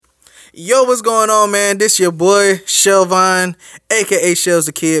Yo, what's going on, man? This your boy, Shelvon, aka Shells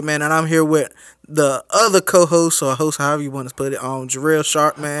the Kid, man, and I'm here with the other co-host or host, however you want to put it, Jarrell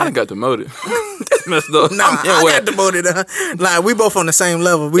Sharp, I man. done got demoted. That's messed up. Nah, I got demoted. Like, we both on the same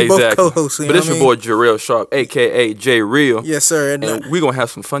level. We both co-hosts. But it's your boy Jarrell Sharp, aka J Real. Yes, sir. And we gonna have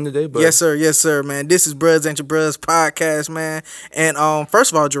some fun today, but yes, sir, man. This is Bruds Ain't Your Bruds podcast, man. And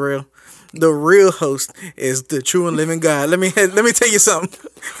first of all, Jarrell, the real host is the true and living God. Let me tell you something.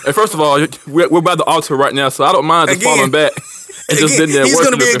 And first of all, we're about to altar right now, so I don't mind just falling back. And just sitting there he's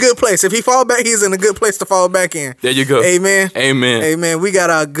going to be in a good place. If he fall back, he's in a good place to fall back in. There you go. Amen. Amen. Amen. We got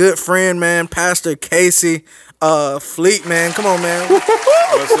our good friend, man, Pastor Casey Fleet, man. Come on, man.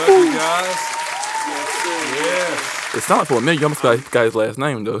 What's up, you guys? Yes, It's not for a minute. You almost got his last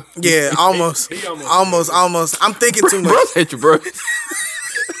name though. Yeah, almost. He almost. I'm thinking too much. Bro, hate you, bro.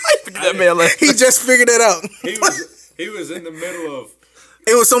 That man last. He just figured it out. He was in the middle of.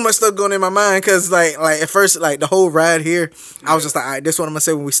 It was so much stuff going in my mind because like at first like the whole ride here, I was just like, all right, this one I'm gonna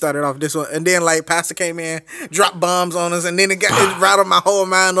say when we started off, this one, and then like Pastor came in, dropped bombs on us, and then it rattled my whole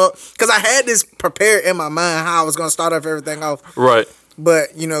mind up because I had this prepared in my mind how I was gonna start off everything off. Right. But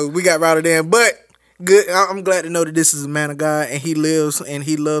we got routed in. But good, I'm glad to know that this is a man of God and he lives and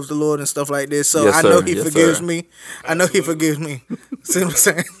he loves the Lord and stuff like this. So Yes, I sir. know he Yes, forgives sir. me. I know he forgives me. See what I'm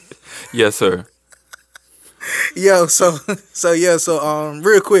saying? Yes, sir. Yo, so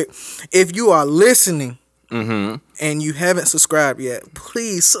real quick, if you are listening and you haven't subscribed yet,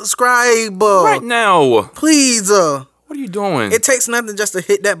 please subscribe. Right now. Please. What are you doing? It takes nothing just to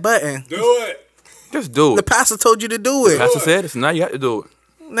hit that button. Do it. Just do it. The pastor told you to do it. Pastor said it, so now you have to do it.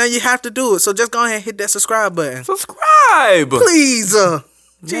 Now you have to do it. So just go ahead and hit that subscribe button. Subscribe. Please. Damn.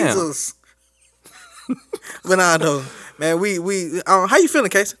 Jesus. But nah, though, man, we how you feeling,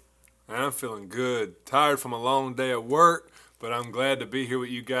 Casey? I'm feeling good. Tired from a long day at work, but I'm glad to be here with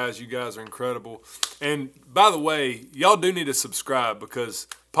you guys. You guys are incredible. And by the way, y'all do need to subscribe because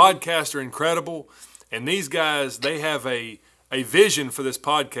podcasts are incredible. And these guys, they have a vision for this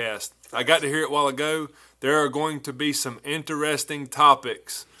podcast. I got to hear it a while ago. There are going to be some interesting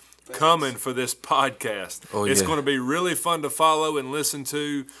topics coming for this podcast. Oh, it's yeah. going to be really fun to follow and listen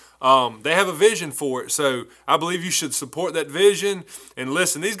to. They have a vision for it, so I believe you should support that vision and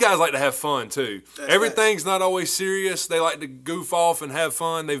listen. These guys like to have fun too. Everything's not always serious. They like to goof off and have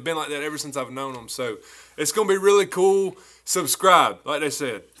fun. They've been like that ever since I've known them. So it's going to be really cool. Subscribe, like they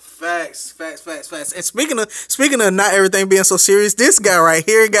said. Facts. And speaking of not everything being so serious, this guy right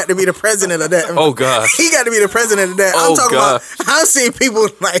here got to be the president of that. Oh, God. He got to be the president of that. Oh, I'm talking God. about, I've seen people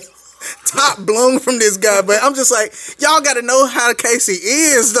like top blown from this guy, but I'm just like, y'all got to know how Casey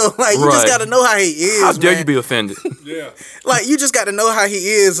is though. Like, you just Right. got to know how he is. How dare man. you be offended? Yeah. Like, you just got to know how he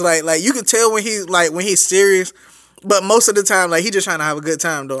is. Like you can tell when he's serious. But most of the time, like, he just trying to have a good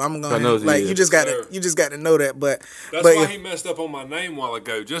time, though. I'm I know gonna he like is. you just got to know that. But That's but why he messed up on my name a while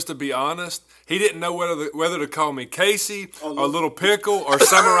ago. Just to be honest, he didn't know whether to call me Casey or Little Pickle or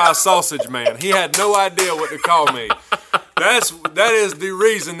Samurai Sausage Man. He had no idea what to call me. That is the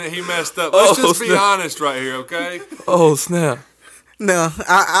reason that he messed up. Let's Oh, just be snap. honest right here, okay? Oh, snap. no,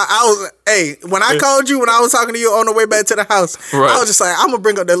 I was when I called you when I was talking to you on the way back to the house, Right. I was just like, I'm gonna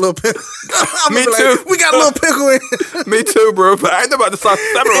bring up that little pickle. Me like, too. we got a little pickle in. Me too, bro. But I ain't about to stop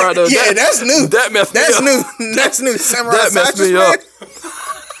samurai though. Yeah, that's new. That messed me That's up. new. That's new. Samurai That messed Sausage me Man.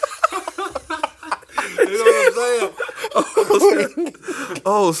 You know what I'm saying?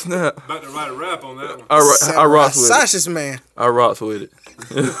 Oh, snap. About to write a rap on that one. I Samurai rocks with it. Sausage Man. I rocks with it.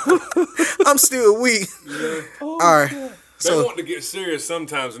 I'm still weak. Yeah. All right. They So want to get serious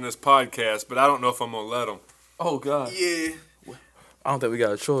sometimes in this podcast, but I don't know if I'm going to let them. Oh, God. yeah, I don't think we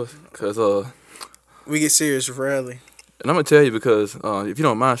got a choice. Because, we get serious rarely. and I'm going to tell you because, if you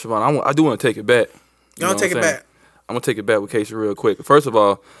don't mind, Siobhan, I do want to take it back. You want to take it back? I'm going to take it back with Casey real quick. First of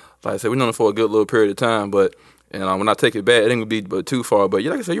all, like I said, we've known him for a good little period of time, but when I take it back, it ain't going to be but too far. But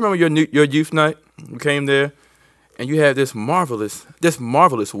like I said, you remember your youth night? You came there, and you had this marvelous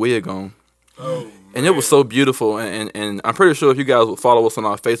wig on. Oh, And it was so beautiful, and I'm pretty sure if you guys would follow us on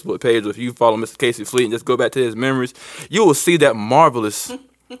our Facebook page, or if you follow Mr. Casey Fleet and just go back to his memories, you will see that marvelous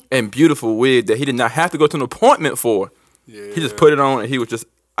and beautiful wig that he did not have to go to an appointment for. yeah. He just put it on, and he was just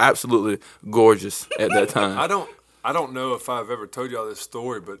absolutely gorgeous at that time. I don't know if I've ever told y'all this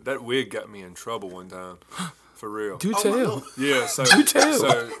story, but that wig got me in trouble one time. For real. Do Oh, my tell. Lord. Yeah, so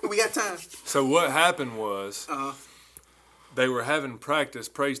tell. We got time. So what happened was Uh-huh. they were having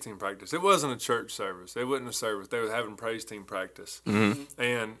praise team practice. It wasn't a church service. It wasn't a service. They were having praise team practice. Mm-hmm.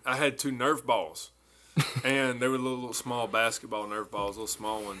 And I had 2 Nerf balls. And they were little small basketball Nerf balls, little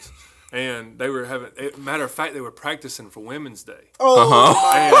small ones. and they were matter of fact, they were practicing for Women's Day.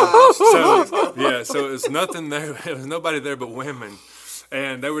 Oh, So it was nothing there. It was nobody there but women.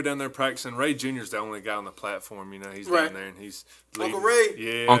 And they were down there practicing. Ray Jr.'s the only guy on the platform, he's Right. down there and he's Uncle leading.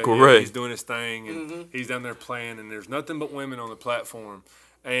 Ray. Yeah, Uncle Ray. He's doing his thing and he's down there playing and there's nothing but women on the platform.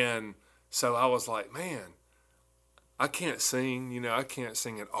 And so I was like, man, I can't sing, I can't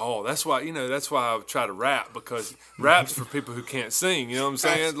sing at all. That's why I try to rap, because rap's for people who can't sing, you know what I'm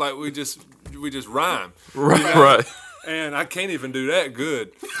saying? Like we just rhyme. Right, right. And I can't even do that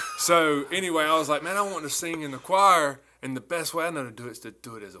good. So anyway, I was like, man, I want to sing in the choir, and the best way I know to do it is to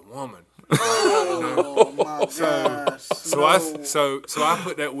do it as a woman. oh my gosh. So I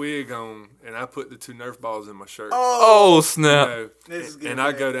put that wig on, and I put the 2 Nerf balls in my shirt. Oh, snap. This is getting And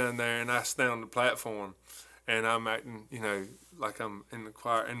I bad. go down there, and I stand on the platform, and I'm acting, like I'm in the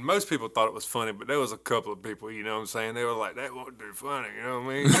choir. And most people thought it was funny, but there was a couple of people, you know what I'm saying? They were like, that won't do funny, you know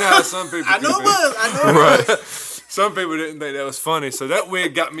what I mean? You know how some people I know can it be. was. I know it was. Some people didn't think that was funny, so that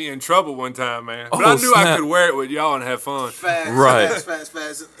wig got me in trouble one time, man. But Oh, I knew I snap. could wear it with y'all and have fun. Facts, Right. Facts.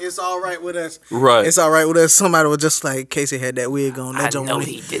 It's all right with us. Right. It's all right with us. Somebody was just like, Casey had that wig on. That I know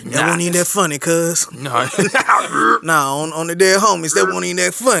he did That wasn't even not. that funny, cuz. No. Nah, on the dead homies, that wasn't even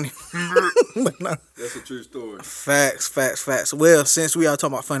that funny. But nah. That's a true story. Facts. Well, since we are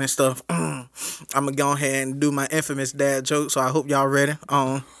talking about funny stuff, I'm gonna go ahead and do my infamous dad joke. So I hope y'all ready.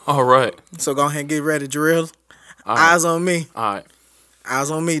 All right. So go ahead and get ready, Jarrell. All right. Eyes on me. All right. Eyes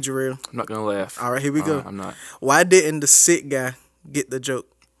on me, Jarrell. I'm not gonna laugh. All right, here we go. I'm not. Why didn't the sick guy get the joke?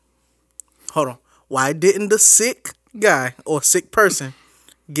 Hold on. Why didn't the sick guy or sick person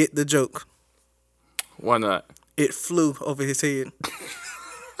get the joke? Why not? It flew over his head.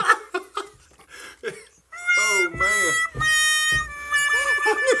 Oh, man.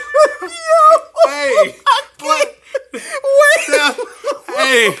 Hey. What?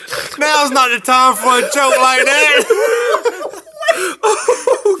 Hey, now's not the time for a joke like that.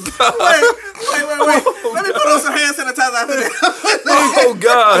 Wait. Let me put on some hand sanitizer after that. Oh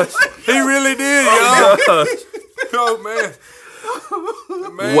gosh. He really did, y'all. Oh, man.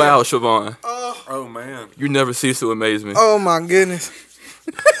 Wow, Siobhan. Oh, man. You never cease to amaze me. Oh my goodness.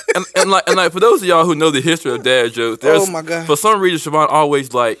 And like for those of y'all who know the history of dad jokes, there's, Oh, my God. for some reason Siobhan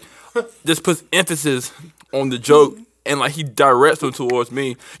always like just puts emphasis on the joke and like he directs them towards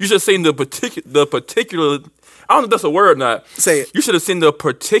me. You should have seen the particular. I don't know if that's a word or not. Say it. You should have seen the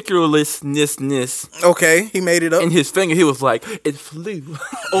particularness Okay, he made it up. in his finger. He was like, it flew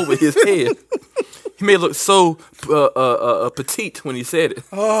over his head. He made it look so petite when he said it.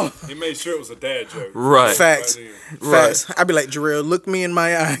 He made sure it was a dad joke. Right. Facts. Right. Facts. I'd be like, Jarrell, look me in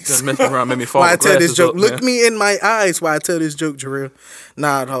my eyes. Just messing around made me fall. Why I my tell this glasses joke? up, Look man. me in my eyes. Why I tell this joke, Jarrell?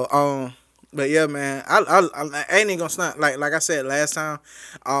 Nah, though. But yeah, man. I ain't even gonna snap. Like I said last time.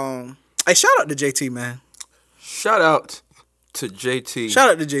 Hey, shout out to JT, man. Shout out to JT.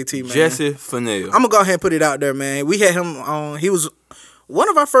 Shout out to JT, man. Jesse Fennell. I'm gonna go ahead and put it out there, man. We had him on. He was one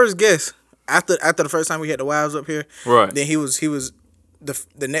of our first guests after the first time we had the wives up here. Right. Then he was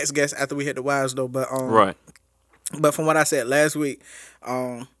the next guest after we had the wives though. But Right. But from what I said last week,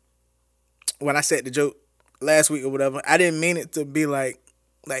 when I said the joke last week or whatever, I didn't mean it to be like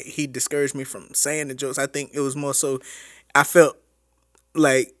he discouraged me from saying the jokes. I think it was more so I felt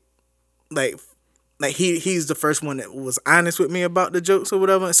like he's the first one that was honest with me about the jokes or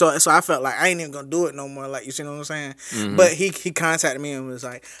whatever. So I felt like I ain't even gonna do it no more. Like, you see what I'm saying? Mm-hmm. But he contacted me and was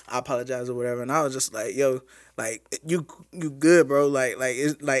like, I apologize or whatever. And I was just like, yo, like you good, bro. Like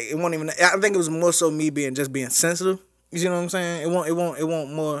it won't even. I think it was more so me being sensitive. You see what I'm saying? It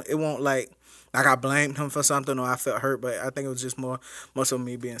won't like I blamed him for something or I felt hurt. But I think it was just more so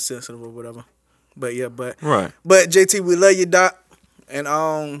me being sensitive or whatever. But yeah, Right. But JT, we love you, Doc. And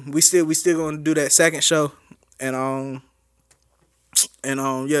we still gonna do that second show, and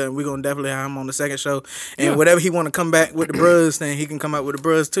yeah, we're gonna definitely have him on the second show. And whatever he want to come back with the bros, then he can come out with the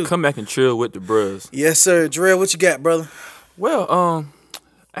bros too. Come back and chill with the bros. Yes, sir. Jarrell, what you got, brother? Well,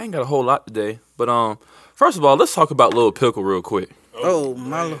 I ain't got a whole lot today, but first of all, let's talk about Lil Pickle real quick. Oh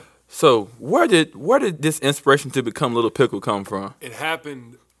my Lord. So where did this inspiration to become Lil Pickle come from? It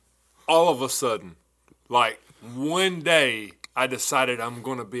happened all of a sudden. Like one day, I decided I'm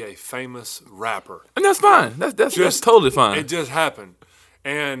going to be a famous rapper. And that's fine. That's totally fine. It just happened.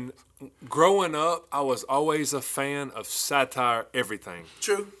 And growing up, I was always a fan of satire, everything.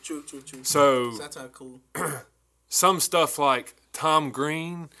 True. So Satire cool. some stuff like Tom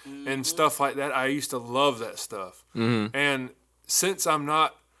Green and stuff like that, I used to love that stuff. Mm-hmm. And since I'm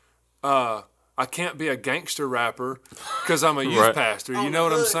not, I can't be a gangster rapper because I'm a youth Right. pastor. You know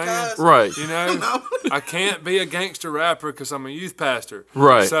what I'm saying? Right. You know? I can't be a gangster rapper because I'm a youth pastor.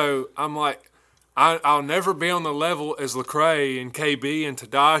 Right. So I'm like, I'll never be on the level as Lecrae and KB and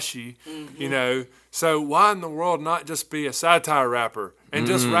Tadashi, you know. So why in the world not just be a satire rapper and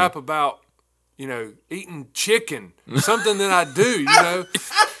just rap about, you know, eating chicken, something that I do, you know.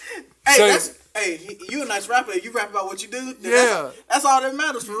 You a nice rapper. You rap about what you do. Yeah. That's all that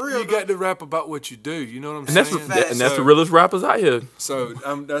matters for real. You got to rap about what you do. You know what I'm And saying? that's the realest rappers out here. So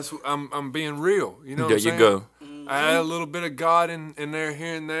I'm being real. You know what I'm saying? There you go. I add a little bit of God in there,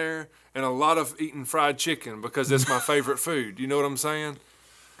 here and there, and a lot of eating fried chicken because it's my favorite food. You know what I'm saying?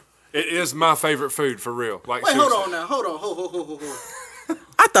 It is my favorite food for real. Like, Wait, seriously. hold on now. Hold on. Hold.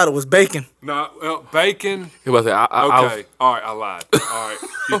 I thought it was bacon. No, well, bacon. It was Okay, all right, I lied. All right,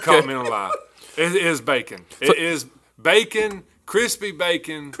 you caught me in a lie. It is bacon. It is bacon. Crispy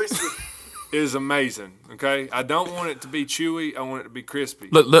bacon is amazing. Okay, I don't want it to be chewy. I want it to be crispy.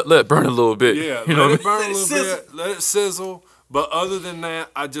 Let it burn a little bit. Yeah, you know let it what I mean? burn a little bit. Let it sizzle. But other than that,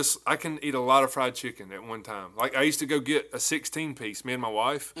 I can eat a lot of fried chicken at one time. Like I used to go get a 16-piece. Me and my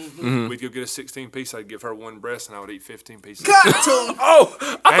wife, we'd go get a 16-piece. I'd give her one breast, and I would eat 15 pieces. Oh,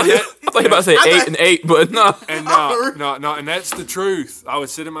 I thought you were about to say 8 and 8, but no. And no, and that's the truth. I would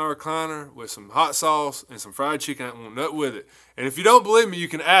sit in my recliner with some hot sauce and some fried chicken. I want nut with it. And if you don't believe me, you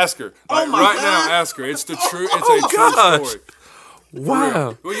can ask her. Like now, ask her. It's the truth. It's a true story.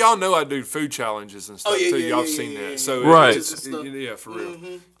 Wow. Well, y'all know I do food challenges and stuff too. Y'all seen that, so right? Yeah, for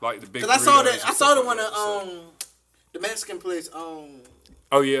real. Like the big. Because I saw the one at the Mexican place. Oh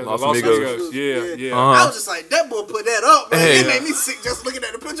yeah, Los Los Amigos. Amigos. Yeah. I was just like, that boy put that up, man. Hey. It made me sick just looking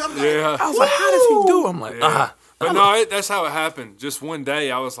at the picture. I'm like, I was like, how does he do? I'm like, But no, that's how it happened. Just one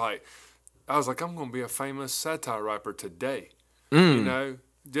day, I was like, I'm gonna be a famous satire rapper today. You know.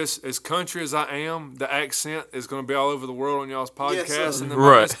 Just as country as I am, the accent is going to be all over the world on y'all's podcast. Yes, and then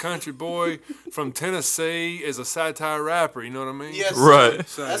this country boy from Tennessee is a satire rapper. You know what I mean? yes, right.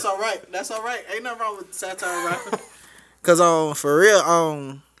 So, That's all right. Ain't nothing wrong with satire rapping. Cause for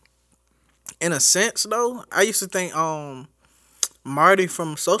real, in a sense though, I used to think Marty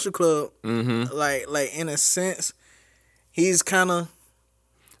from Social Club, like in a sense, he's kind of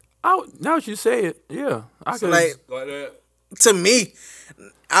now that you say it, yeah, I could like that. to me.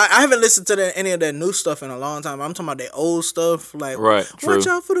 I haven't listened to any of that new stuff in a long time. I'm talking about that old stuff, like watch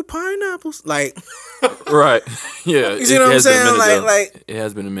out for the pineapples, like right, yeah. You see what I'm saying? Like it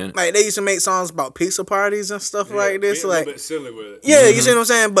has been a minute. Like they used to make songs about pizza parties and stuff like this. Like a little bit silly with it. Yeah, you see what I'm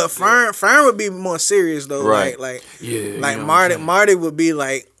saying? But Fern would be more serious though. Right. Like Yeah, like you know Marty would be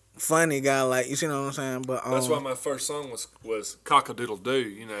like funny guy. Like you see what I'm saying? But That's why my first song was Cock-a-Doodle-Doo.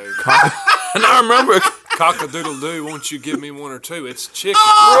 You know. And I remember Cock-a-doodle-doo, won't you give me one or two? It's chicken,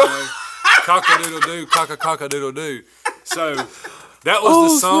 you know? Cock-a-doodle-doo, cock-a-cock-a-doodle-doo. So that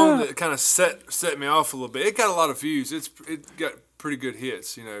was the song that kind of set me off a little bit. It got a lot of views. It got pretty good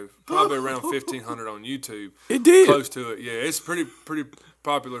hits, you know, probably around 1,500 on YouTube. It did. Close to it, yeah. It's pretty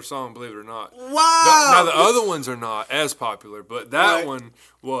popular song, believe it or not. wow. Now the other ones are not as popular, but that one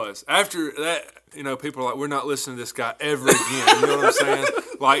was. After that, you know, people are like, we're not listening to this guy ever again. You know what I'm saying?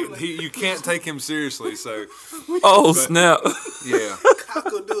 Like, you can't take him seriously. So, snap. yeah.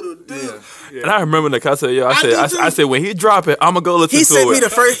 Cock-a-doodle-doo. Yeah. And I remember that I said, I said when he drop it, I'm gonna go listen He to sent it. me the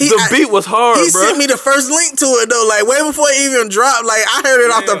first. The beat was hard, He bro. sent me the first link to it though, like way before it even dropped. Like I heard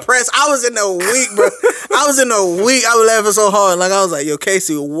it off the press. I was in a week, bro. I was laughing so hard. Like I was like, yo,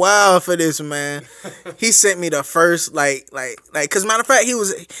 Casey, wow for this, man. He sent me the first like, cause matter of fact,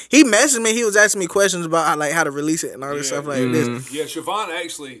 he messaged me. He was asking me questions about how to release it and all this stuff like this. Yeah, Siobhan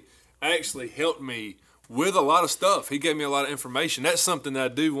actually helped me with a lot of stuff. He gave me a lot of information. That's something that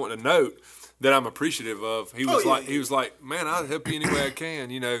I do want to note that I'm appreciative of. He was like, man, I'll help you any way I can,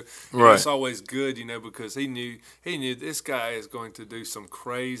 you know. And Right. it's always good, you know, because he knew this guy is going to do some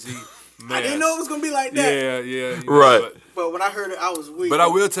crazy mess. I didn't know it was gonna be like that. Yeah. You know, Right. But when I heard it, I was weak. But I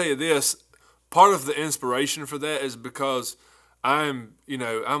will tell you this: part of the inspiration for that is because I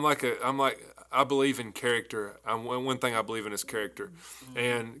believe in character. One thing I believe in is character,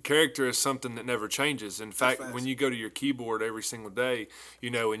 and character is something that never changes. In fact, when you go to your keyboard every single day, you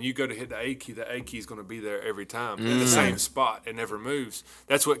know, and you go to hit the A key is going to be there every time in the same spot. It never moves.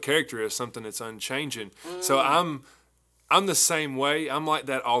 That's what character is: something that's unchanging. So I'm the same way. I'm like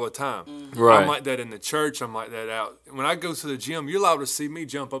that all the time. Right. I'm like that in the church. I'm like that out. When I go to the gym, you're allowed to see me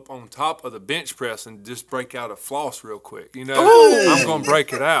jump up on top of the bench press and just break out a floss real quick. You know, I'm going to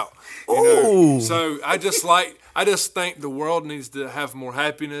break it out. You know? So I just think the world needs to have more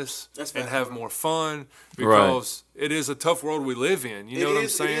happiness and have more fun because it is a tough world we live in. You know what I'm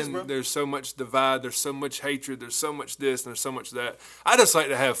is, saying? bro. There's so much divide. There's so much hatred. There's so much this and there's so much that. I just like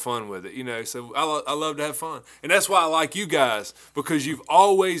to have fun with it, you know. So I love to have fun. And that's why I like you guys, because you've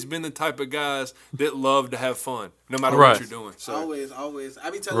always been the type of guys that love to have fun, no matter Right. what you're doing. So Always. I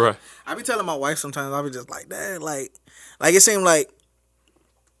be Right. telling my wife sometimes. I be just like, Dad, like it seemed like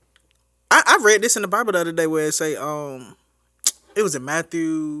I read this in the Bible the other day where it say, it was in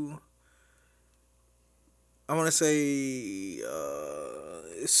Matthew. I want to say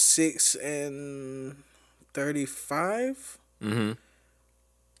 6:35. Mm-hmm.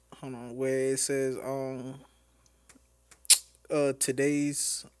 Hold on, where it says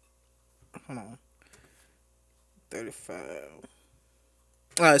today's, hold on, 35.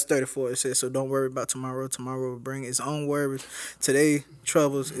 It's 34. It says, so don't worry about tomorrow. Tomorrow will bring its own worries. Today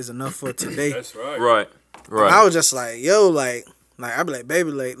troubles is enough for today. that's right. Right. I Right. was just like, yo, like I be like,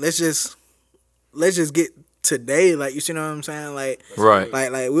 baby, like let's just get today, like, you see what I'm saying, like Right.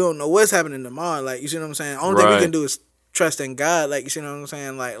 like we don't know what's happening tomorrow, like, you see what I'm saying. Only thing Right. we can do is trust in God, like, you see what I'm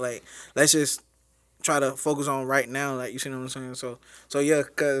saying, like let's just try to focus on right now, like, you see what I'm saying. So yeah,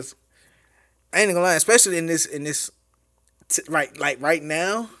 cause I ain't gonna lie, especially in this right now, Like right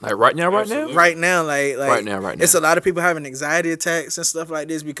now. Absolutely. right now, like Right now. it's a lot of people having anxiety attacks and stuff like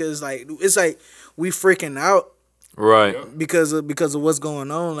this because like it's like we freaking out Right. Yep. because of what's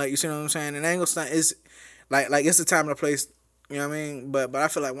going on, like, you see what I'm saying. And I ain't gonna stop, it's like it's the time and the place, you know what I mean. But I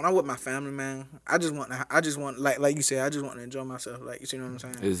feel like when I'm with my family, man, I just want like you said, I just want to enjoy myself, like, you see what I'm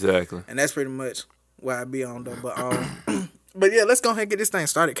saying. Exactly. And that's pretty much where I be on though. But but yeah, let's go ahead and get this thing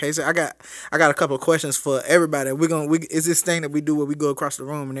started, Casey. I got a couple of questions for everybody. Is this thing that we do where we go across the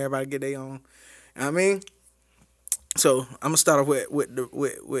room and everybody get their own, you know what I mean. So I'm gonna start off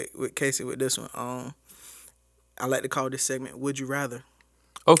with Casey with this one. I like to call this segment "Would You Rather."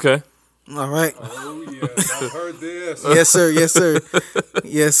 Okay. All right. Oh yes, I've heard this. Yes, sir. Yes, sir.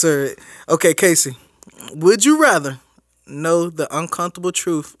 Yes, sir. Okay, Casey. Would you rather know the uncomfortable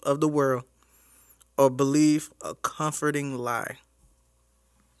truth of the world or believe a comforting lie?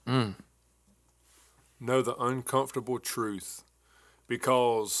 Know the uncomfortable truth,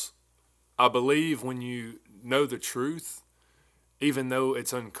 because I believe when you know the truth, even though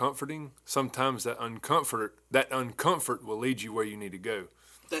it's uncomforting, sometimes that uncomfort will lead you where you need to go.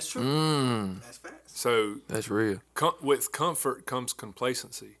 That's true. That's facts. So That's real. with comfort comes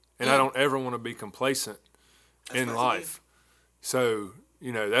complacency, and I don't ever want to be complacent in facts, life. So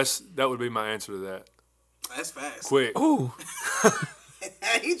that would be my answer to that. That's facts. Quick. Oh,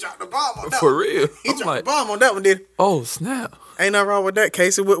 He dropped the bomb on that for one. real. He I'm dropped like, the bomb on that one, did he? oh snap. Ain't nothing wrong with that,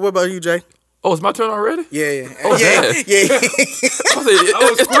 Casey. What about you, Jay? Oh, it's my turn already. Yeah. Oh, yeah. damn. Yeah. I was like,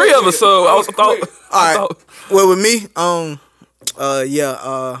 it's quick three of then. us, so I I was thought. quick. I All right. thought- Well, with me,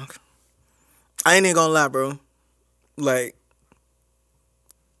 I ain't even gonna lie, bro. Like,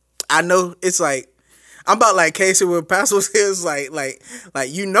 I know it's like I'm about like Casey with Pastor is like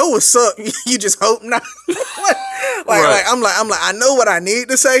you know what's up. You just hope not. Right. I'm like I know what I need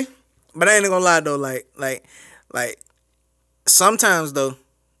to say, but I ain't gonna lie though. Like sometimes though.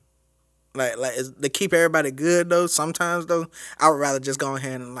 Like to keep everybody good though. Sometimes though, I would rather just go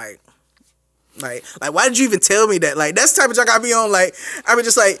ahead and like why did you even tell me that? Like that's the type of junk I be on. Like I be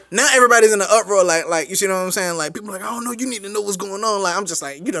just like now everybody's in the uproar. Like you see what I'm saying? Like people are like, oh no, you need to know what's going on. Like I'm just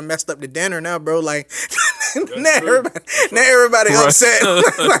like, you done messed up the dinner now, bro. Like now everybody Right. upset.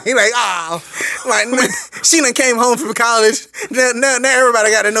 like she done came home from college. Now everybody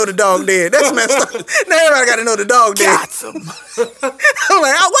got to know the dog dead. That's messed up. Now everybody got to know the dog dead. Got some. I'm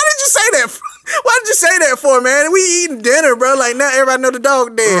like, why did you say that? Why did you say that for, man? We eating dinner, bro. Like now everybody know the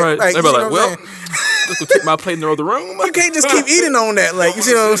dog dead. Right. Like, you Everybody see like, what I'm well, saying? just gonna take my plate in the other room. You can't just keep eating on that. Like you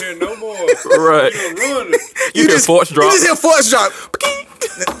see what I'm saying? No more. Right. Run it. You hear force drop. You just hear force drop.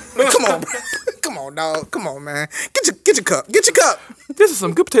 Come on, bro. Come on, dog. Come on, man. Get your cup. Get your cup. This is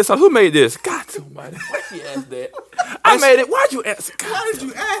some good potato sauce. Who made this? God almighty. Why'd you ask that? I made it. Why'd you ask? God, Why did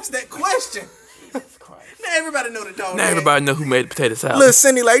you ask that question? Now everybody know the dog. now dead. everybody know who made the potato salad. Little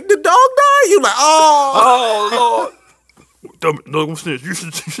Cindy like the dog died. You like Oh Lord. No, you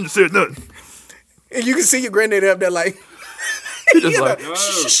shouldn't have said nothing. and you can see your granddaddy up there like. He just you like, like,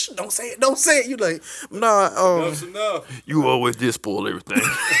 shh, don't say it. Don't say it. You like, nah. That's enough. you always did spoil everything.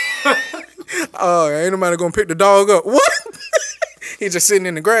 Oh, ain't nobody gonna pick the dog up. What? He's just sitting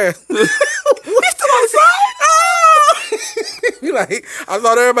in the grass. He's still outside. Oh! You like? I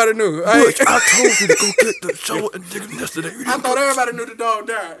thought everybody knew. I told you to go get the shovel and dig it yesterday. I thought everybody knew the dog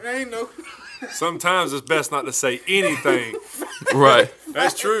died. I ain't know. Sometimes it's best not to say anything. Right.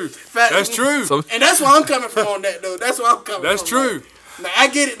 That's true. Fact. That's true. So, And that's where I'm coming from on that, though. That's where I'm coming That's from. true. Like, I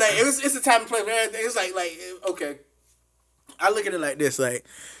get it. Like it's a time and place for everything. It's like okay. I look at it like this.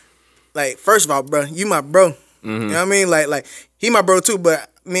 Like first of all, bro, you my bro. You know what I mean? Like he my bro too. But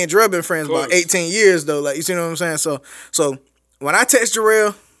me and Jarrell been friends about 18 years though. Like you see what I'm saying? So when I text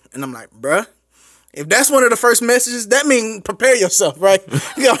Jarrell and I'm like, bruh, if that's one of the first messages, that means prepare yourself, right?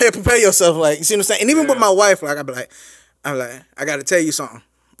 You go ahead, prepare yourself. Like you see what I'm saying? And even with my wife, like I'm like, I got to tell you something.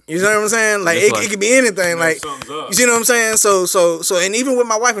 You know what I'm saying? Like it could be anything. Like you see what I'm saying? So and even with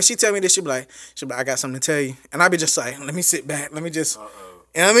my wife, when she tell me this, she be like, I got something to tell you, and I be just like, let me sit back, let me just,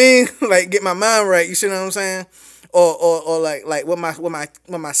 you know what I mean? Like get my mind right. You see what I'm saying? Or like with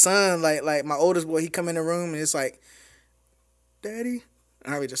my son, like my oldest boy, he come in the room and it's like, Daddy,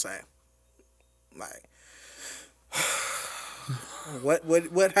 and I be just like.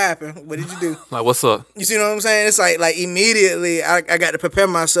 What happened? What did you do? Like, what's up? You see what I'm saying? It's like immediately I got to prepare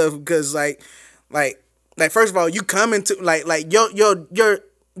myself because like first of all, you come into like your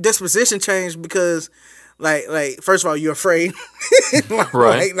disposition changed because like first of all, you're afraid.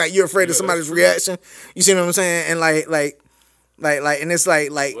 Right. Like you're afraid of somebody's reaction. You see what I'm saying? And like and it's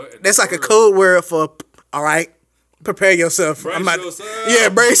like that's like a code word for all right. Prepare yourself.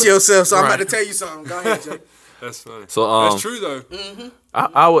 Brace yourself. So I'm about to tell you something. Go ahead, Jay. That's funny. So that's true though. Mm-hmm.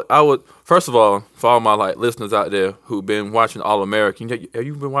 I would first of all, for all my like listeners out there who've been watching All American, have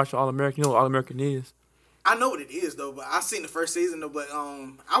you been watching All American? You know what All American is? I know what it is though, but I seen the first season though. But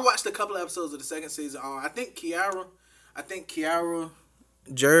I watched a couple of episodes of the second season. I think Kiara,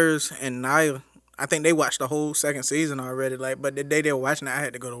 Jers, and Naya. I think they watched the whole second season already. Like, but the day they were watching it, I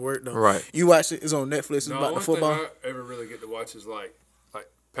had to go to work though. Right. You watched it? It's on Netflix. It's about the football. The only thing I ever really get to watch is like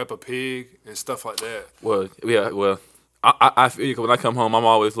Peppa Pig and stuff like that. Well, yeah. Well, I feel when I come home, I'm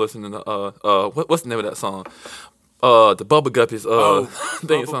always listening to what's the name of that song? The Bubble Guppies.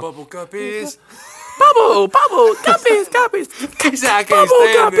 Bubble Guppies. Bubble Guppies. I can't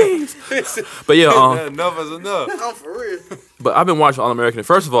stand Guppies. But yeah, enough is enough. I'm for real. But I've been watching All American.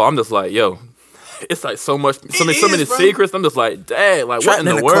 First of all, I'm just like, yo, it's like so many secrets. I'm just like, dang, like Trapped what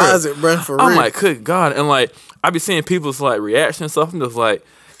in the world? Closet, bro, for real. I'm like, good God, and like I be seeing people's like reaction and stuff. I'm just like,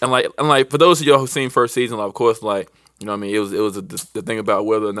 and like for those of y'all who've seen first season, like of course, like you know what I mean, it was the thing about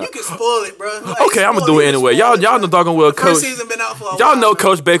whether or not you can spoil it, bro. Like, okay, I'm gonna do it anyway. Y'all know doggone well, Coach. First season been out for a y'all while, know man.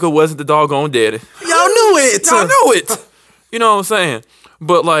 Coach Baker wasn't the doggone daddy. Y'all knew it. Y'all knew it. You know what I'm saying?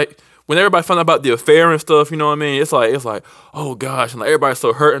 But like when everybody found out about the affair and stuff, you know what I mean? It's like, oh gosh, and like everybody's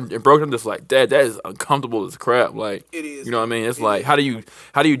so hurt and broken. I'm just like, Dad, that is uncomfortable as crap. Like, it is. You know what I mean? It's like, how do you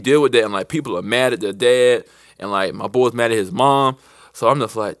deal with that? And like people are mad at their dad, and like my boy's mad at his mom. So I'm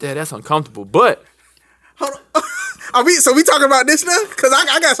just like, Dad, that's uncomfortable. But hold on. So we talking about this now? Because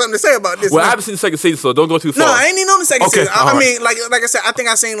I got something to say about this. Well, now. I haven't seen the second season, so don't go too far. No, I ain't even on the second season. I mean, like I said, I think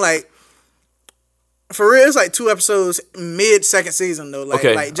I seen like. For real, it's like 2 episodes mid second season though. Like,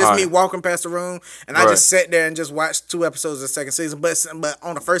 okay, like just me walking past the room, and I just sat there and just watched 2 episodes of the second season. But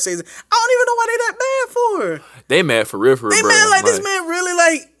on the first season, I don't even know why they that bad for. They mad for real, They mad like this man really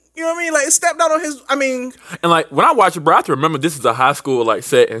like. You know what I mean? Like stepped out on his. I mean, and like when I watch it, bro, I have to remember this is a high school like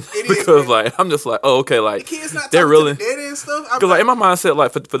setting because like I'm just like, oh okay, like the kids not they're really to the daddy and stuff. Because like in my mindset,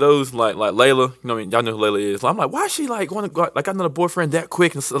 like for those like Layla, you know, what I mean, y'all know who Layla is. Like, I'm like, why is she like going to go, like got another boyfriend that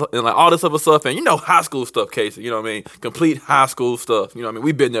quick and like all this other stuff, and you know high school stuff, Casey. You know what I mean? Complete high school stuff. You know what I mean?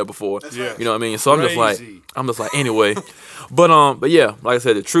 We've been there before. Yeah. You know what I mean? So I'm just like anyway, but yeah, like I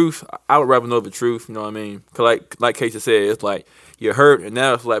said, the truth. I would rather know the truth. You know what I mean? Cause like Casey said, it's like. You're hurt, and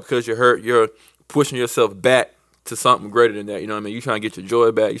now it's like because you're hurt, you're pushing yourself back to something greater than that. You know what I mean? You're trying to get your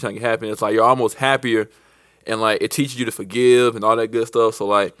joy back. You're trying to get happiness. It's like you're almost happier, and like it teaches you to forgive and all that good stuff. So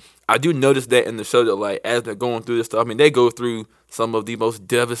like I do notice that in the show that like as they're going through this stuff, I mean they go through some of the most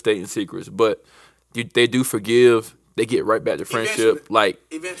devastating secrets, but they do forgive. They get right back to friendship,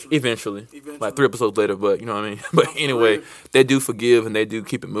 eventually, like 3 episodes later. But you know what I mean. But anyway, they do forgive and they do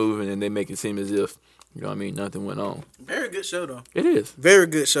keep it moving, and they make it seem as if. You know what I mean? Nothing went on. Very good show though. It is. Very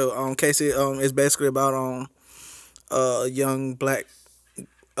good show. Casey, it's basically about a young black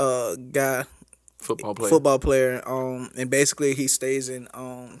guy, football player. And basically he stays in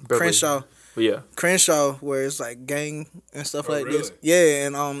Crenshaw. Yeah. Crenshaw, where it's like gang and stuff like really? this. Yeah,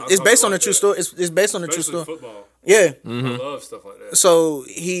 and it's based on a true story. It's based on a true story. Football. Yeah. Mm-hmm. I love stuff like that. So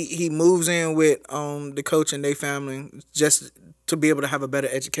he moves in with the coach and their family just to be able to have a better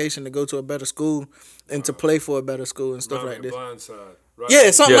education, to go to a better school, and to play for a better school and stuff like this. Blindside, right? Yeah,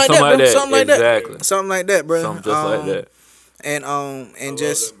 something like that, bro. Something like that. Exactly. Something like that, bro. Something just like that. And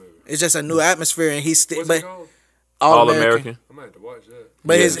just it's just a new atmosphere, and he's What's it called? All American. I might have to watch that.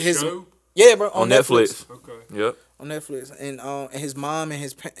 But Yeah. his show? yeah, bro, On Netflix. Okay. Yep. on Netflix, and his mom and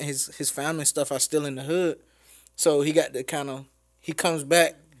his family and stuff are still in the hood, so he got to kind of he comes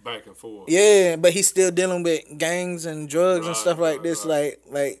back. Back and forth. Yeah, but he's still dealing with gangs and drugs and stuff like this. Like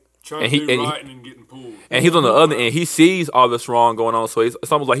Trying And to he- do and he- right and then getting pulled. And he's on the other end. He sees all this wrong going on, so it's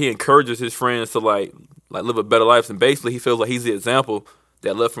almost like he encourages his friends to like live a better life. And basically, he feels like he's the example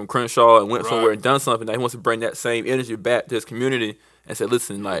that left from Crenshaw and went Right. somewhere and done something. That he wants to bring that same energy back to his community and say,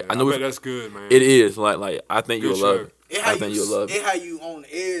 "Listen, like I I know bet that's good, man. it is like I think Good you'll love show. it. I think you'll love It it." how you on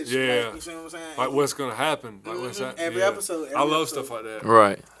the edge. Yeah. Like, you see what I'm saying? Like what's gonna happen? Like what's that? Every episode, every I love episode. stuff like that.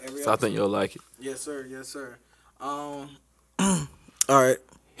 Right. Every So I think you'll like it. Yes, sir. Yes, sir. All right.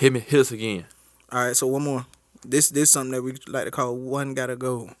 Hit us again. All right. So one more. This something that we like to call one gotta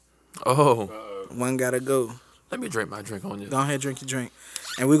go. Oh, One gotta go. let me drink my drink on this. Go ahead, drink your drink.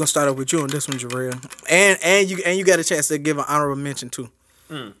 And we're gonna start off with you on this one, Jarrell. And you got a chance to give an honorable mention too.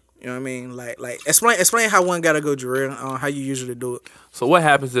 You know what I mean? Like explain how one gotta go, Jarrell, on how you usually do it. So what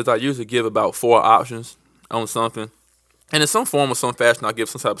happens is I usually give about 4 options on something. And in some form or some fashion, I'll give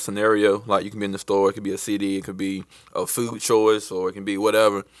some type of scenario. Like you can be in the store, it could be a CD, it could be a food choice, or it can be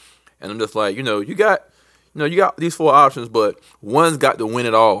whatever. And I'm just like, you got these 4 options, but one's got to win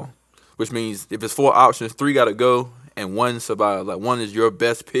it all. Which means if it's 4 options, 3 got to go, and 1 survives. Like 1 is your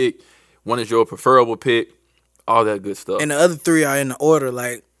best pick, 1 is your preferable pick, all that good stuff. And the other 3 are in the order,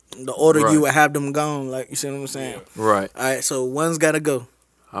 like the order Right. you would have them gone. Like you see what I'm saying? Right. All right. So one's gotta go.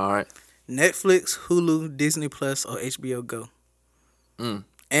 All right. Netflix, Hulu, Disney Plus, or HBO Go.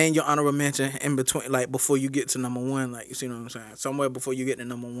 And your honorable mention in between, like before you get to number 1, like you see what I'm saying? Somewhere before you get to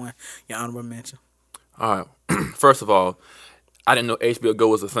number 1, your honorable mention. All right. First of all, I didn't know HBO Go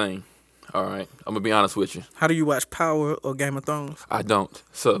was a thing. All right. I'm going to be honest with you. How do you watch Power or Game of Thrones? I don't.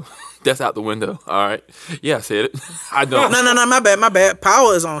 So that's out the window. All right. Yeah, I said it. I don't. No, my bad.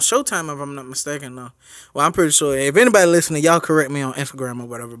 Power is on Showtime if I'm not mistaken, though. Well, I'm pretty sure. If anybody listening, y'all correct me on Instagram or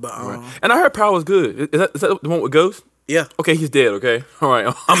whatever. But And I heard Power was good. Is that the one with Ghost? yeah, Okay, he's dead. Okay, all right.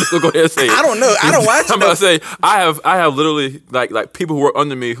 I'm just gonna go ahead and say it. I don't know. I don't watch it, I'm about to say I have literally like people who work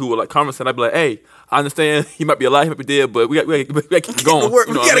under me who were like commenting. I'd be like, hey, I understand he might be alive, he might be dead, but we got to keep it going. to work.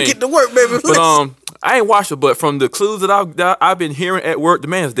 You know We what I gotta mean? get to work, baby. But I ain't watched it, but from the clues that I've been hearing at work, the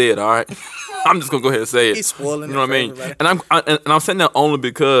man's dead. All right, I'm just gonna go ahead and say it. He's spoiling You know it what I for mean? everybody. And I'm saying that only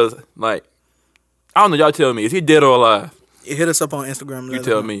because like I don't know. Y'all tell me, is he dead or alive? Hit us up on Instagram. You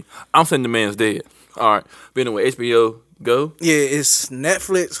tell me. I'm saying the man's dead. All right. But anyway, HBO Go. Yeah, it's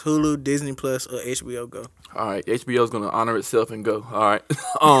Netflix, Hulu, Disney Plus, or HBO Go. All right. HBO's gonna honor itself and go. All right.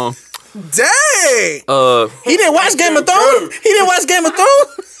 Dang! Uh, He didn't watch Game of Thrones. He didn't watch Game of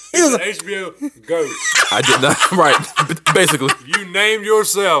Thrones. He was HBO, go. I did not. Right. Basically. You named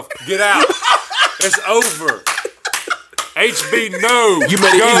yourself. Get out. It's over. HB, no. You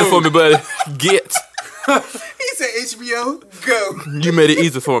made it Go. easy for me, buddy. Get. He said HBO Go. You made it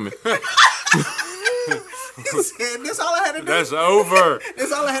easy for me. He said this all I had to do. That's over.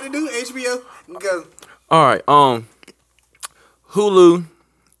 That's all I had to do. HBO Go. All right. Hulu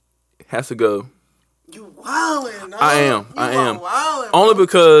has to go. You wildin'. I am. You I am. Wildin', Only bro.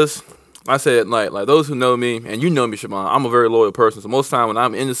 because I said like those who know me and you know me, Siobhan, I'm a very loyal person. So most time when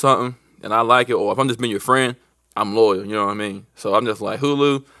I'm into something and I like it, or if I'm just being your friend, I'm loyal. You know what I mean? So I'm just like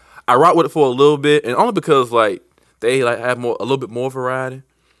Hulu. I rock with it for a little bit, and only because like they like have a little bit more variety.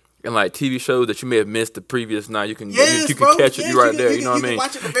 And like TV shows that you may have missed the previous night, you can Yes, you bro. can catch it. Yes, You right you there. can- You know you what I can mean?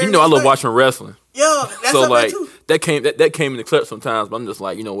 watch it the very You know I love next day. watching wrestling. Yo, that's So up like there too. that came in the clutch sometimes, but I'm just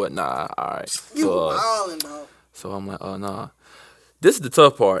like, you know what? Nah, all right. You So wildin', dog. so I'm like, oh nah. This is the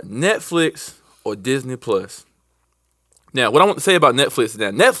tough part: Netflix or Disney Plus. Now, what I want to say about Netflix is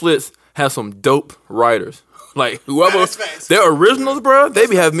that Netflix has some dope writers. Like whoever That's facts. their originals, bro, they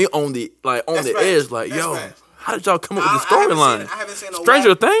be having me on the That's the facts. edge. Like, That's yo, facts. how did y'all come up with the I haven't storyline? I haven't seen no Stranger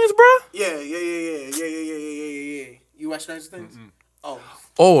wild- Things, bro. Yeah. You watch Stranger Things? Oh.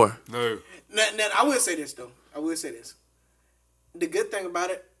 Or No. Now, I will say this, though. I will say this. The good thing about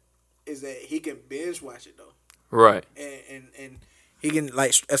it is that he can binge watch it, though. right, And he can,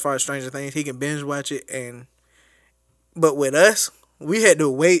 like, as far as Stranger Things, he can binge watch it. But with us, we had to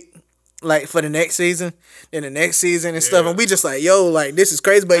wait, like, for the next season, then the next season and stuff. Yeah. And we just like, yo, like, this is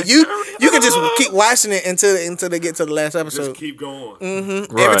crazy. But you can just keep watching it until they get to the last episode. Just keep going.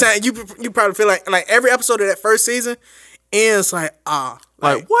 Every Right. time you probably feel like every episode of that first season ends like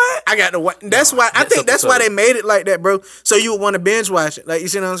like what? I got to watch. That's why I next think that's why episode. they made it like that, bro. So you would want to binge watch it. Like you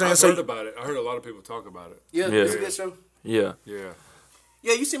see what I'm saying? I've So heard about it. I heard a lot of people talk about it. yeah, Yeah. it's a good show. Yeah, Yeah.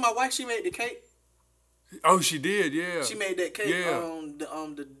 Yeah, you see my wife? She made the cake. Oh, she did. Yeah. She made that cake. Yeah.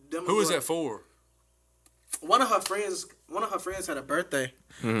 The Who was that for? One of her friends had a birthday.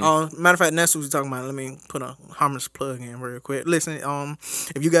 Mm-hmm. Matter of fact, that's what we're talking about. Let me put a harmless plug in real quick. Listen,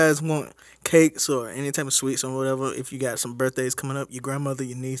 if you guys want cakes or any type of sweets or whatever, if you got some birthdays coming up, your grandmother,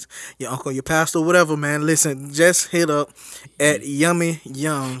 your niece, your uncle, your pastor, whatever, man, listen, just hit up at Yummy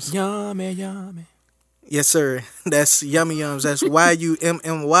Yums. Yummy, yummy. Yes, sir. That's Yummy Yums. That's YUMMY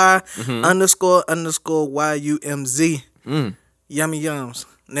 __ YUMZ. Yummy Yums.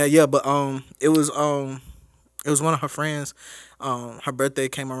 Now, yeah, but it was one of her friends. Her birthday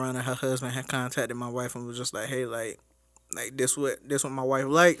came around and her husband had contacted my wife and was just like, hey, like this what my wife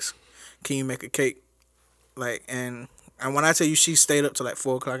likes. Can you make a cake? Like, and when I tell you she stayed up till like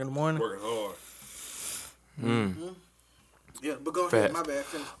 4 o'clock in the morning. Working hard. Yeah, but go ahead. My bad.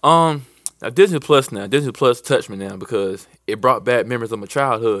 Finish. Now Disney Plus touched me now because it brought back memories of my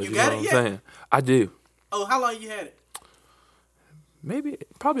childhood. You got know it what yet? I'm saying? I do. Oh, how long you had it?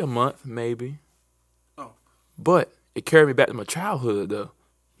 Probably a month, maybe. Oh. But it carried me back to my childhood, though.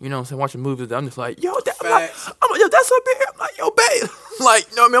 You know what I'm saying? Watching movies, I'm just like, yo, that's so big. I'm like, yo, babe. Like,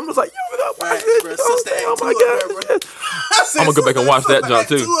 you know what I mean? I'm just like, yo, watch Facts, this. bro. You know what I'm Sister saying? Act Oh, my 2 up there, God. bro. I'm going to go back and watch that jump,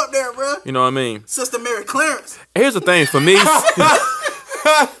 too. 2 up there, bro. You know what I mean? Sister Mary Clarence. Here's the thing for me.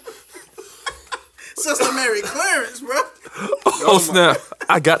 Sister Mary Clarence, bro. Oh, snap.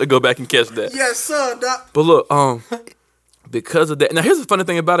 I got to go back and catch that. Yes, sir, Doc. But look, because of that. Now, here's the funny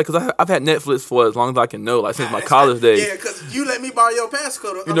thing about it, because I've had Netflix for as long as I can know, like since my college days. Yeah, because you let me borrow your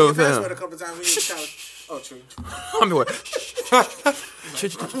passcode. You know what I'm saying? Password a couple times when you was in college. Oh, true. I mean, what?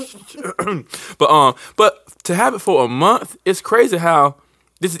 But to have it for a month, it's crazy how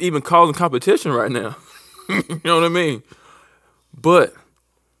this is even causing competition right now. You know what I mean? But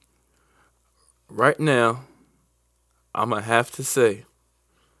right now, I'm gonna have to say,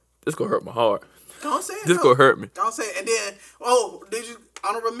 this gonna hurt my heart. Don't say it. This gonna hurt me. Don't say it. And then, did you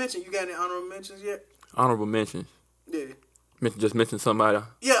honorable mention? You got any honorable mentions yet? Honorable mentions. Yeah. Just mention somebody.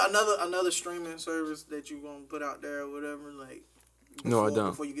 Yeah, another streaming service that you gonna put out there or whatever, like. No, I don't.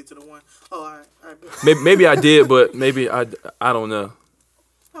 Before you get to the one. Oh, all right. Maybe I did, but maybe I don't know.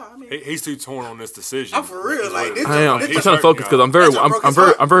 Oh, I mean, He's too torn on this decision. I'm for real. Like this. I am. He's I'm trying to focus because I'm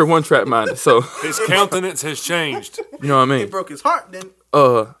very one track minded. So His countenance has changed. you know what I mean. It broke his heart. Then.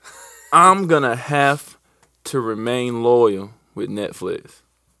 I'm gonna have to remain loyal with Netflix.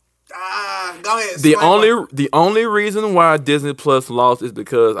 Go ahead. The only reason why Disney Plus lost is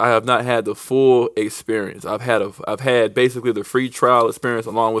because I have not had the full experience. I've had basically the free trial experience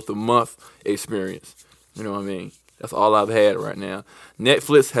along with the month experience. You know what I mean? That's all I've had right now.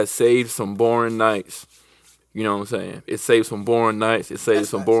 Netflix has saved some boring nights. You know what I'm saying? It saved some boring nights. It saved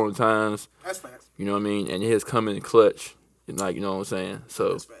some boring times. That's fast. You know what I mean? And it has come in clutch. Like, you know what I'm saying? So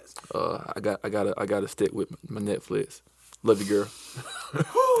That's fast. I gotta stick with my Netflix. Love you, girl.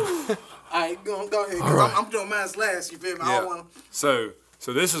 All right, go ahead. Because I'm doing mine last. You feel me? I don't want So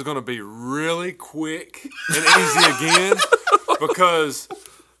this is going to be really quick and easy again because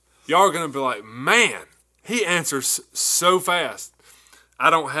y'all are going to be like, man, he answers so fast. I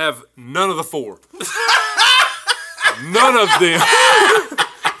don't have none of the 4. None of them.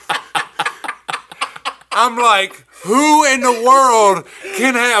 I'm like, who in the world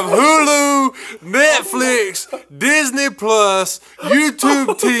can have Hulu, Netflix, Disney Plus,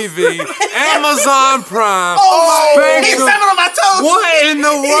 YouTube TV, Amazon Prime, He's stepping on my toes. What in the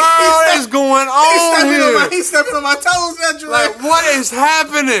world is going on here? He's stepping on my toes, Andrew. Like, what is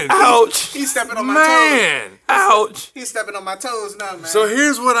happening? Ouch. He's stepping on my Man. toes. Ouch. He's stepping on my toes now, man. So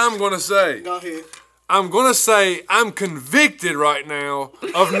here's what I'm going to say. Go ahead. I'm going to say I'm convicted right now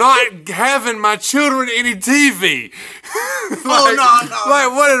of not having my children any TV. No.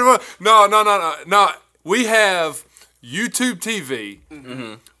 We have YouTube TV.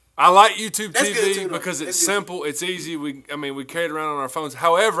 Mm-hmm. I like YouTube That's good TV too, though. because it's That's simple, it's easy. We carry it around on our phones.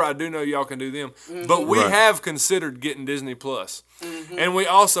 However, I do know y'all can do them. But we have considered getting Disney Plus. And we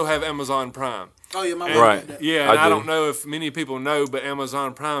also have Amazon Prime. Oh, yeah, my And, mom Right. did that. Yeah, and I do. don't know if many people know, but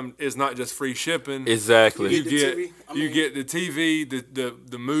Amazon Prime is not just free shipping. Exactly. You the get TV. you get the TV,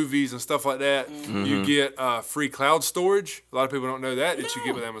 the movies and stuff like that. You get free cloud storage. A lot of people don't know that you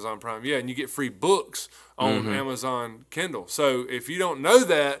get with Amazon Prime. Yeah, and you get free books on Amazon Kindle. So if you don't know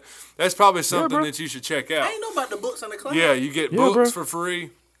that, that's probably something bro. that you should check out. I ain't know about the books on the cloud. Yeah, you get Yeah, books bro. for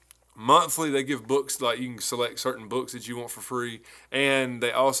free. Monthly, they give books, like you can select certain books that you want for free, and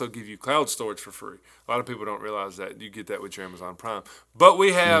they also give you cloud storage for free. A lot of people don't realize that. You get that with your Amazon Prime. But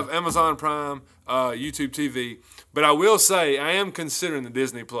we have Amazon Prime, YouTube TV. But I will say, I am considering the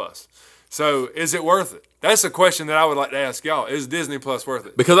Disney Plus. So, is it worth it? That's a question that I would like to ask y'all. Is Disney Plus worth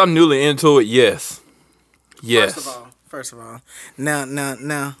it? Because I'm newly into it, yes. Yes. First of all, First of all, now,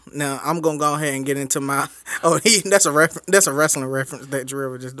 I'm gonna go ahead and get into my. Oh, that's a reference. That's a wrestling reference that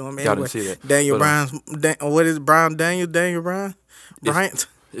Jarrell was just doing. Y'all didn't see that. Daniel But, Bryan's. What is Bryan Daniel? Daniel Bryan? Bryant.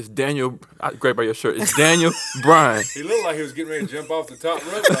 It's Daniel. Great by your shirt. It's Daniel Bryan. He looked like he was getting ready to jump off the top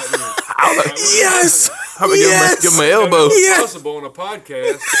rope. Right there. Yes. I'm gonna give him an elbow. It's Yes. possible on a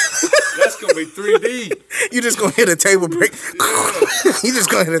podcast. That's gonna be 3D. You just gonna hit a table break. You just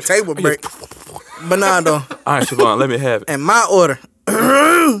gonna hit a table break. But nah, though. All right, Siobhan, let me have it. In my order.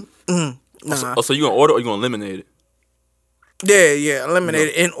 Nah. So you gonna order or you gonna eliminate it? Yeah. Eliminate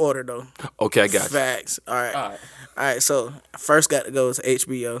it in order though. Okay, I got you. Facts. All right. So first got to go is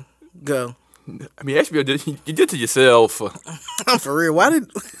HBO. Go. I mean, HBO did you did to yourself. I'm for real. Why did?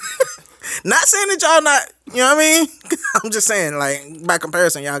 Not saying that y'all not. You know what I mean? I'm just saying, like by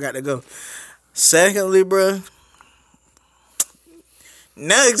comparison, y'all got to go. Secondly, bruh.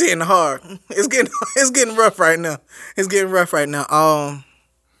 Now it's getting hard. It's getting rough right now. It's getting rough right now.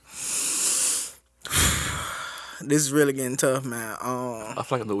 This is really getting tough, man. I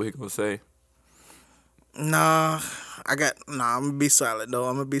feel like I know what he's gonna say. I'm gonna be silent though.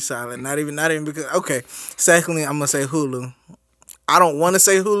 I'm gonna be silent. Not even because. Okay. Secondly, I'm gonna say Hulu. I don't want to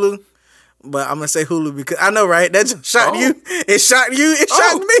say Hulu, but I'm gonna say Hulu because I know, right? That just shocked you. It shocked you. It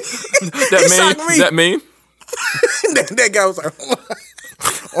shocked me. Shocked me. That mean? that guy was like,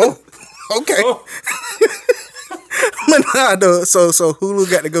 oh, okay. Oh. But nah, though. So Hulu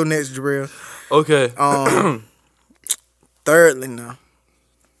got to go next, Jarrell. Okay. Thirdly, now.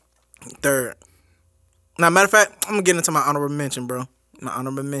 Third. Now, matter of fact, I'm gonna get into my honorable mention, bro. My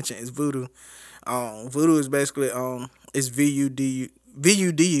honorable mention is Vudu. Vudu is basically it's VUDU.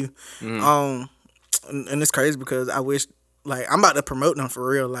 And it's crazy because I wish like I'm about to promote them for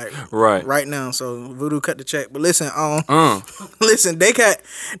real, like right now. So Vudu cut the check. But listen, listen, they got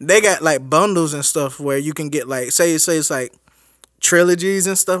like bundles and stuff where you can get like say it's like trilogies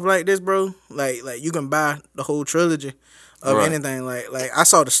and stuff like this, bro. Like you can buy the whole trilogy of anything. Like I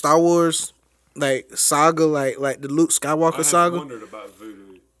saw the Star Wars like saga, like the Luke Skywalker saga. I wondered about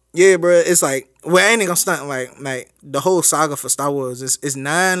Voodoo. Yeah, bro. It's like, well, I ain't gonna stunt like the whole saga for Star Wars is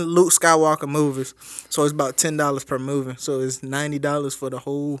 9 Luke Skywalker movies, so it's about $10 per movie. So it's $90 for the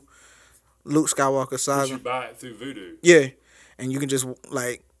whole Luke Skywalker But saga. you buy it through Voodoo. Yeah, and you can just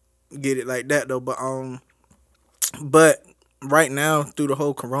like get it like that though. But right now through the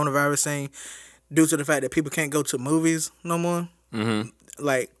whole coronavirus thing, due to the fact that people can't go to movies no more,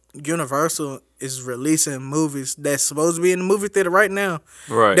 like Universal is releasing movies that's supposed to be in the movie theater right now.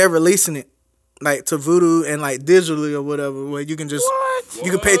 Right. They're releasing it like to Vudu and like digitally or whatever, where you can just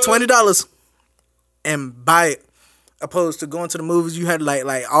you can pay $20 and buy it. Opposed to going to the movies, you had like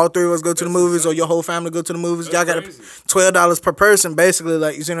all three of us go to the movies or your whole family go to the movies. That's Y'all got crazy. $12 per person, basically.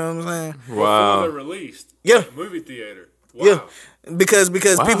 Like you see what I'm saying? Before Wow. they're released. Yeah. Like movie theater. Wow. Yeah, because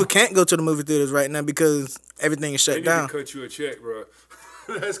Wow. people can't go to the movie theaters right now because everything is They shut need down. to cut you a check, bro.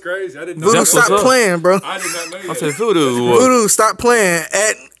 That's crazy. I didn't know Voodoo, That's that. what's stop up. playing, bro. I did not know I that. said Voodoo. Voodoo, stop playing.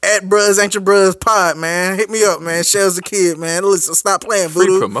 At Bros Ain't Your Bros Pod, man. Hit me up, man. Shell's a kid, man. Listen, stop playing, Free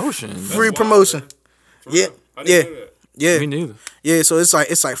Voodoo. promotion. Free Wild, promotion. man. For Yeah, real. I didn't know that. Yeah, Me neither. yeah. So it's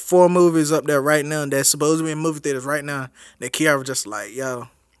like 4 movies up there right now that's supposed to be in movie theaters right now. That Kiara just like, yo,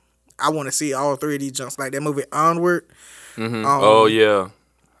 I want to see all 3 of these junks. Like that movie Onward. Oh yeah,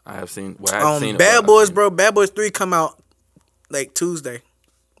 I have seen. Well, I have seen it, Bad but Boys, I've bro. Bad Boys 3 come out like Tuesday.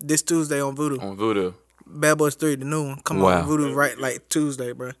 This Tuesday on Vudu. seen it on Voodoo. Bad Boys 3, the new one, come Wow. on Vudu right like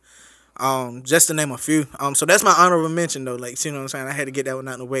Tuesday, bro. Just to name a few. So that's my honorable mention though. Like, you know what I'm saying? I had to get that one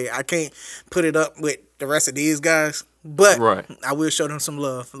out of the way. I can't put it up with the rest of these guys, but Right. I will show them some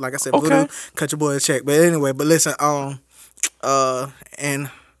love. Like I said, Okay. Vudu, cut your boy a check. But anyway, but listen, and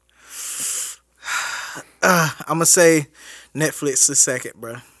I'm gonna say Netflix is second,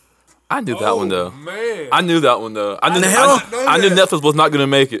 bro. I knew that one though. Man. I knew that one though. I knew. The hell? I knew Netflix was not gonna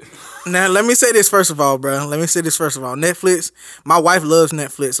make it. Now, let me say this first of all, bro. Netflix, my wife loves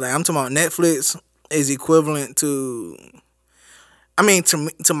Netflix. Like, I'm talking about Netflix is equivalent to, I mean,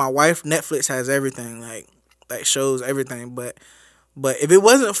 to my wife, Netflix has everything, like shows, everything. But if it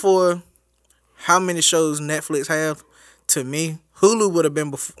wasn't for how many shows Netflix have, to me, Hulu would have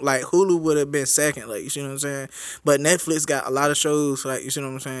been Hulu would have been second, like, you see what I'm saying? But Netflix got a lot of shows, like, you see what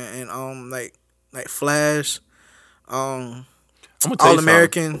I'm saying? And like Flash, I'm gonna tell All you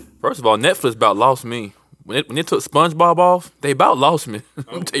American. something. First of all, Netflix about lost me. When they took SpongeBob off, they about lost me. I'm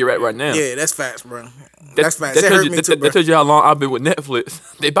gonna tell you right now. Yeah, that's facts, bro. That- That's facts. That It tells hurt you, me that, too, bro. that tells you how long I've been with Netflix.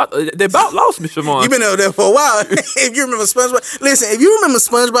 They about lost me, Siobhan. You've been out there for a while. If you remember SpongeBob, listen. If you remember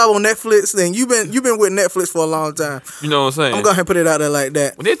SpongeBob on Netflix, then you've been with Netflix for a long time. You know what I'm saying? I'm gonna put it out there like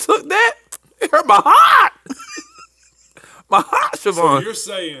that. When they took that, it hurt my heart. My hot So Siobhan. you're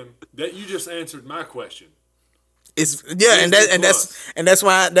saying that you just answered my question. It's that's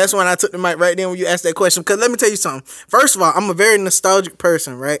why when I took the mic right then when you asked that question. Because let me tell you something. First of all, I'm a very nostalgic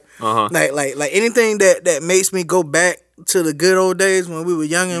person, right? Like anything that makes me go back to the good old days when we were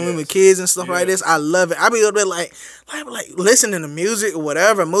young and we were kids and stuff like this. I love it. I be up there like listening to music or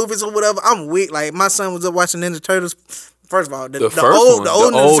whatever, movies or whatever. I'm weak. Like my son was up watching Ninja Turtles. First of all, the old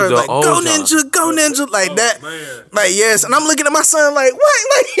Ninja Turtles, like go Ninja, go Ninja, like that. Man. Like yes, and I'm looking at my son like, what?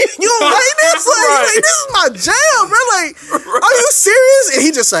 Like you don't like this? Like this is my jam, bro. Like, are you serious? And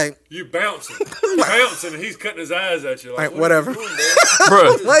he just like, You bouncing, and he's cutting his eyes at you. like What whatever. are you doing,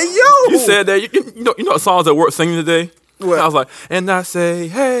 Bro, Like yo, you said that. You know songs that work singing today? What? I was like, and I say,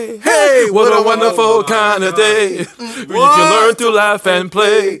 hey, Hey, what a wonderful kind of day. Where you can learn to laugh and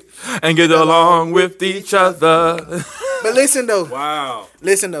play and get along with each other. But listen though, Wow.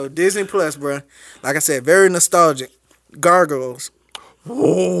 Disney Plus, bro. Like I said, very nostalgic. Gargoyles,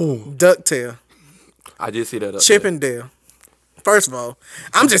 Oh, DuckTale, I did see that. Up Chip and Dale. First of all,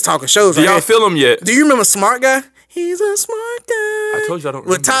 I'm just talking shows. there. Do Right y'all here. feel them yet? Do you remember Smart Guy? He's a smart guy. I told you I don't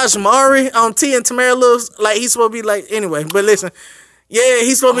With remember. Taj Mari on T and Tamara Lewis, like he's supposed to be like anyway. But listen, yeah,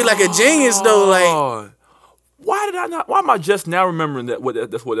 he's supposed to be like a genius though. Like Oh, why did I not? Why am I just now remembering that?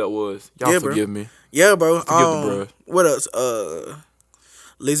 That's what that was. Y'all Yeah, bro. forgive me. yeah, bro. the bruh. What else?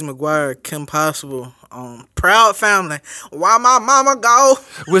 Lizzie McGuire, Kim Possible, Proud Family. Why my mama go?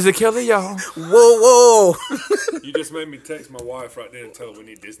 Wizard Kelly, y'all. Whoa. You just made me text my wife right then and tell her we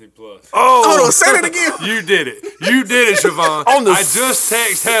need Disney Plus. Hold on, say that again. You did it. You did it, Siobhan. On the I just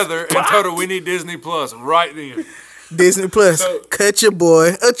texted Heather and told her we need Disney Plus right then. Disney Plus, So- cut your boy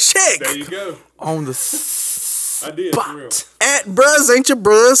a check There you go. On the I did, for real. at Bruhs Ain't Your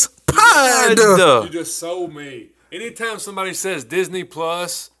Bruhs Pod. You just sold me. Anytime somebody says Disney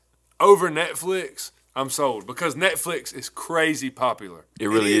Plus over Netflix, I'm sold because Netflix is crazy popular. It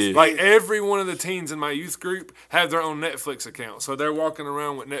really is. Like every one of the teens in my youth group have their own Netflix account, so they're walking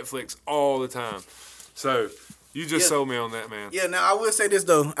around with Netflix all the time. So you just sold me on that, man. Yeah, now I will say this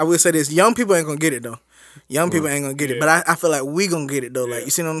though. Young people ain't gonna get it though. Young people ain't gonna get it, but I feel like we gonna get it though. Like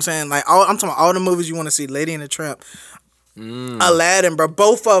you see what I'm saying? Like I'm talking about all the movies you want to see. Lady in the Tramp, Aladdin, bro.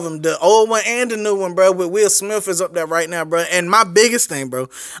 Both of them, the old one and the new one, bro. With Will Smith is up there right now, bro. And my biggest thing, bro,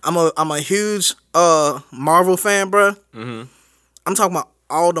 I'm a huge Marvel fan, bro. I'm talking about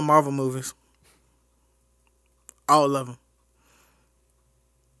all the Marvel movies, all of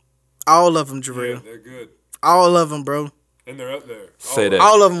them, Jarrell. Yeah, they're good. All of them, bro. And they're up there. Say that.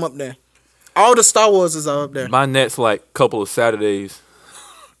 All of them up there. All the Star Wars is up there. My next like couple of Saturdays.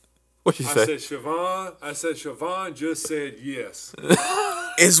 What you I say? said Siobhan just said yes.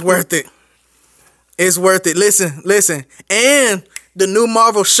 It's worth it. It's worth it. Listen. And the new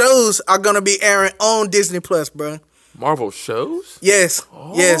Marvel shows are gonna be airing on Disney Plus, bro. Marvel shows? Yes.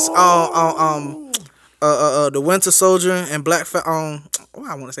 Yes. The Winter Soldier and Black Falcon.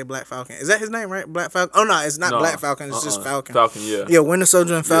 I want to say Black Falcon. Is that his name, right? Black Falcon. Oh no, it's not No. Black Falcon. It's just Falcon. Falcon, yeah. Yeah, Winter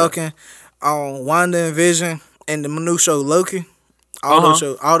Soldier and Falcon. Wanda and Vision and the new show Loki. All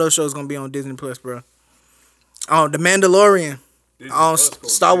those shows gonna be on Disney Plus, bro. The Mandalorian. Disney On Plus going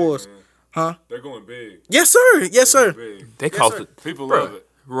Star big, Wars. man. Huh? They're going big. Yes, sir. Yes, sir. Big. They cost sir. it. People Bruh. love it.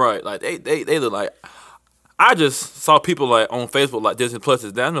 Right. Like they look like I just saw people like on Facebook like Disney Plus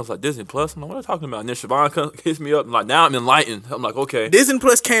is down. And I was like Disney Plus. I'm like, what are they talking about? And then Siobhan hits me up. And like now I'm enlightened. I'm like, okay. Disney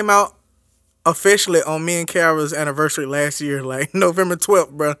Plus came out officially on me and Kara's anniversary last year, like November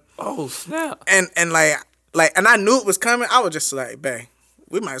 12th, bro. Oh snap. And like and I knew it was coming. I was just like, bang,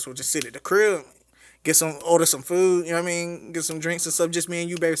 we might as well just sit at the crib, order some food, you know what I mean? Get some drinks and stuff. Just me and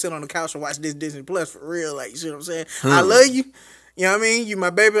you, baby, sit on the couch and watch this Disney Plus for real. Like, you see what I'm saying? I love you. You know what I mean? You my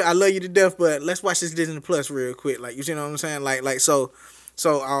baby. I love you to death, but let's watch this Disney Plus real quick. Like, you see what I'm saying? So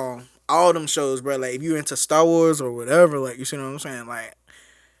all them shows, bro, like if you into Star Wars or whatever, like, you see what I'm saying? Like,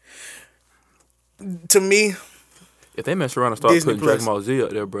 to me, If they mess around and start Disney putting Plus. Dragon Ball Z up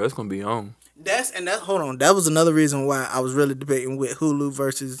there, bro, it's gonna be on. hold on. That was another reason why I was really debating with Hulu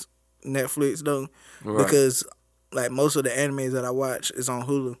versus Netflix though. Right. Because like most of the animes that I watch is on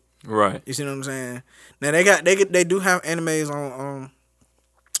Hulu. Right. You see what I'm saying? Now they do have animes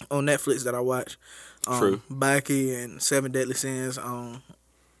on Netflix that I watch. True. Baki and Seven Deadly Sins.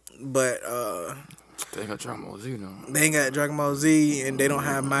 But They got Dragon Ball Z now. they ain't got Dragon Ball Z and they don't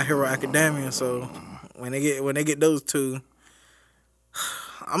have My Hero Academia. So when they get those two,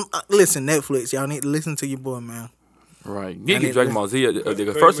 listen, Netflix, y'all need to listen to your boy, man. Right. You need to need get Dragon to- Ball Z up there.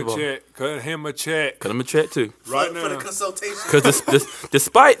 Cut First him of a all, check. Cut him a check. cut him a check too. Right For the now. consultation. Because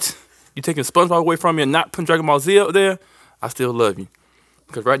despite you taking SpongeBob away from me and not putting Dragon Ball Z up there, I still love you.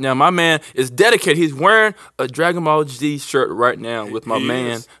 Because right now, my man is dedicated. He's wearing a Dragon Ball Z shirt right now with my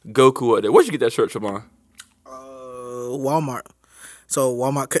man Goku up there. Where'd you get that shirt, Siobhan? Walmart. So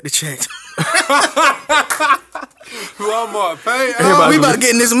Walmart cut the check. Walmart pay. We about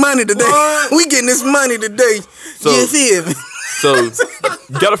getting this money today. What? We getting this money today. So- You feel me? So, you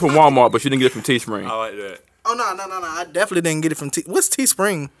got it from Walmart, but you didn't get it from Teespring. I like that. Oh no! I definitely didn't get it from What's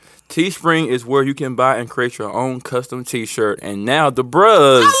Teespring? Teespring is where you can buy and create your own custom T-shirt. And now the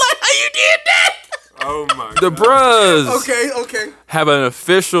Bros, How you did that? Oh my the god. Bros Okay. have an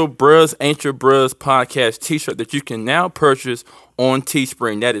official Bros Ain't Your Bros podcast T-shirt that you can now purchase on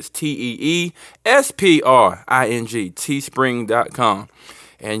Teespring. That is Teespring, teespring.com.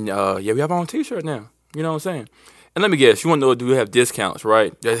 And we have our own T-shirt now. You know what I'm saying? And let me guess, you want to know, do we have discounts,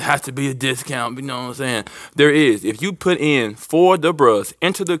 right? There has to be a discount, you know what I'm saying? There is. If you put in For The Bros,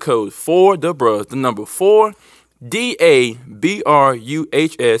 enter the code For The Bros, the number 4, DABRUHS,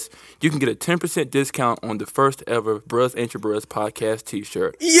 you can get a 10% discount on the first ever Bros Ain't Your Bros podcast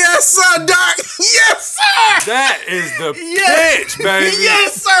T-shirt. Yes, sir, Doc. Yes, sir. That is the Yes. pitch, baby.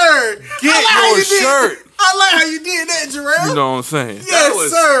 Yes, sir. Get I like how your you did- shirt. I like how you did that, Jarrell. You know what I'm saying? Yes,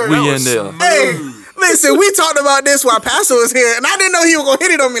 was- sir. We that in was there. smooth. Hey, listen, we talked about this while Pastor was here, and I didn't know he was gonna hit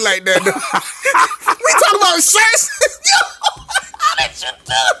it on me like that. Though. We talked about shirts. Yo, how did you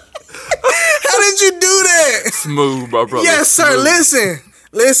do? How did you do that? Smooth, my brother. Yes, sir. Smooth.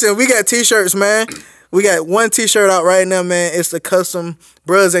 Listen. We got T-shirts, man. We got one T-shirt out right now, man. It's the custom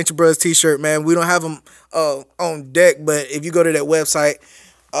Bros Ain't Your Bros T-shirt, man. We don't have them on deck, but if you go to that website,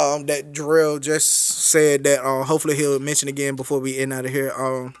 that Jarrell just said that hopefully he'll mention again before we end out of here.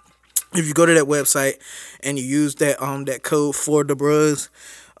 If you go to that website and you use that that code For The Bros,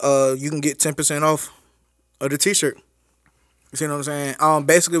 you can get 10% off of the T-shirt. You see what I'm saying?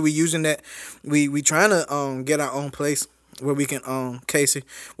 Basically we using that. We trying to get our own place where we can Casey,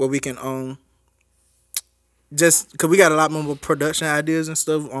 where we can just cause we got a lot more production ideas and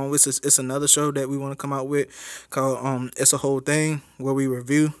stuff. It's another show that we want to come out with called It's a Whole Thing, where we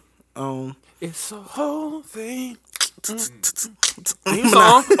review. It's a whole thing. Theme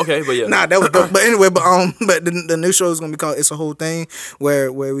song. Okay, but yeah. Nah, that was dope. But anyway, but the new show is gonna be called It's a Whole Thing,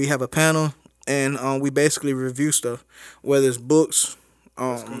 where we have a panel and we basically review stuff, whether it's books,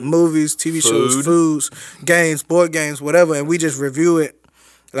 movies, TV shows, foods, games, board games, whatever, and we just review it.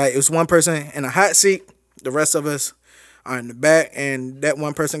 Like it's one person in a hot seat, the rest of us are in the back, and that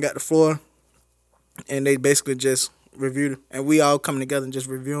one person got the floor, and they basically just reviewed it, and we all come together and just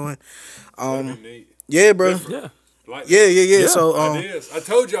reviewing. That'd be neat. Yeah, bro. Yeah. Like Yeah. So ideas. I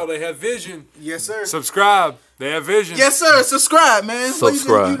told y'all they have vision. yes, sir. Subscribe. They have vision. Yes, sir. Subscribe, man.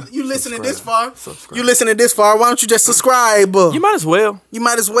 Subscribe. You listening this far? Subscribe. You listening this far? Why don't you just subscribe? You might as well. You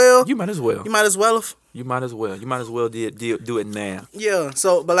might as well. You might as well. You might as well. You might as well. You might as well do it now. Yeah.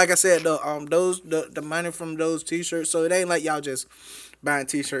 So, but like I said, the money from those T-shirts. So it ain't like y'all just buying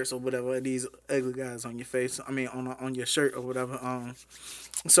T-shirts or whatever. These ugly guys on your face. I mean, on your shirt or whatever.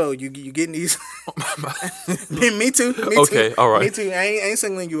 So you getting these? Me too. Me Okay, too. all right. Me too. I ain't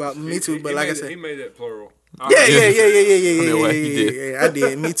singling you out. Me too. But like I said, he made that plural. Yeah. I mean, what, you did. I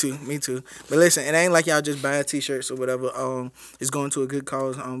did. Me too. But listen, it ain't like y'all just buying T-shirts or whatever. It's going to a good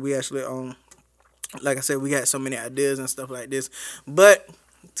cause. We actually like I said, we got so many ideas and stuff like this. But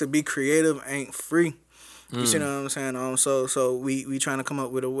to be creative ain't free. You see what I'm saying? So we trying to come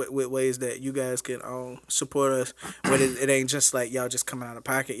up with ways that you guys can support us. But it ain't just like y'all just coming out of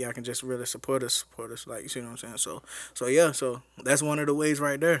pocket. Y'all can just really support us. Like, you see what I'm saying? So yeah. So that's one of the ways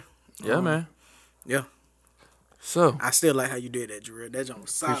right there. Yeah, man. Yeah. So I still like how you did that, Jarrell. That joke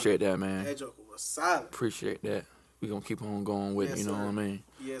was solid. appreciate that, man. That joke was solid. Appreciate that. We gonna keep on going with it. Yes, You know sir. what I mean?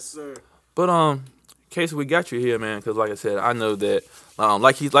 Yes, sir. But Casey, we got you here, man, because like I said, I know that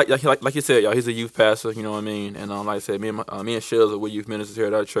like you said, y'all, he's a youth pastor, you know what I mean, and like I said, me and Shells are with youth ministers here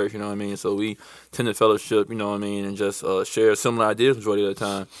at our church, you know what I mean, so we tend to fellowship, you know what I mean, and just share similar ideas majority of the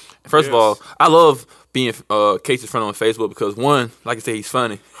time. And first of all, I love being Casey's friend on Facebook because one, like I said, he's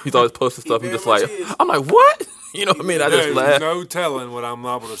funny. He's always posting stuff. I'm very just like, much is. I'm like, what? You know what I mean? I just There's laugh. no telling what I'm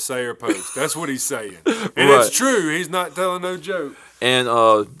able to say or post. That's what he's saying. And Right. it's true. He's not telling no joke. And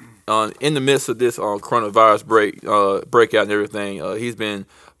in the midst of this coronavirus breakout and everything, he's been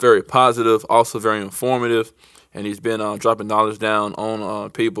very positive, also very informative, and he's been dropping knowledge down on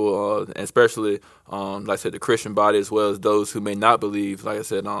people, especially, like I said, the Christian body as well as those who may not believe. Like I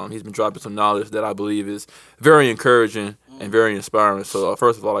said, he's been dropping some knowledge that I believe is very encouraging and very inspiring. So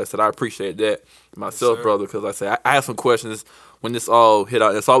first of all, like I said, I appreciate that myself, sir. brother, because like I said, I have some questions when this all hit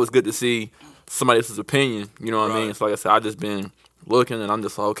out. It's always good to see somebody else's opinion. You know what I mean? Right. So like I said, I just been looking and I'm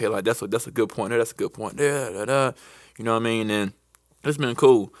just like, okay, like that's a good point there, that's a good point there, da, da. You know what I mean? And It's been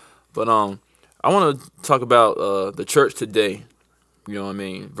cool. But I want to talk about the church today. You know what I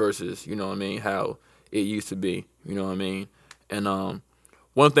mean? Versus, you know what I mean, how it used to be. You know what I mean? And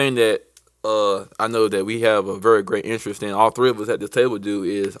one thing that I know that we have a very great interest in, all three of us at this table do,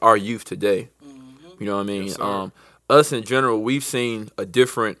 is our youth today. You know what I mean? Yes, Us in general, we've seen a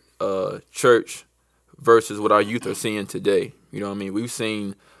different church versus what our youth are seeing today. You know what I mean? We've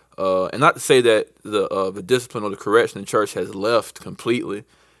seen, and not to say that the discipline or the correction in church has left completely.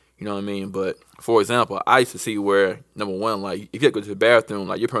 You know what I mean? But for example, I used to see where, number one, like if you had to go to the bathroom,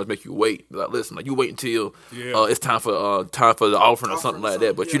 like your parents make you wait. Like, listen, like you wait until it's time for the offering or something like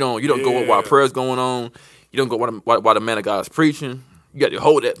that. But you don't go while prayer's going on. You don't go while the man of God's preaching. You got to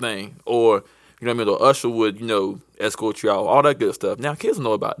hold that thing. Or you know what I mean? The usher would, escort you out, all that good stuff. Now kids don't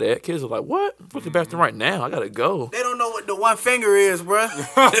know about that. Kids are like, what? What's the bathroom right now? I gotta go. They don't know what the one finger is, bruh.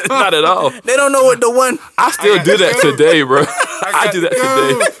 Not at all. They don't know what the one. I still do that today, bro. I do that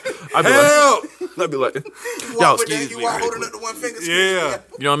today. I'd be like, y'all, excuse me. You are holding up the one finger. Yeah.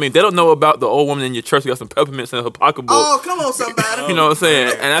 You know what I mean? They don't know about the old woman in your church who got some peppermints in her pocketbook. Oh, come on, somebody. You know what I'm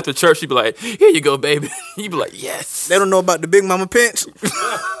saying? And after church, she'd be like, here you go, baby. You'd be like, yes. They don't know about the Big Mama pinch.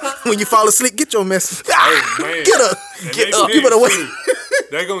 When you fall asleep, get your message. Man. Get up. And Get they up. You better wait.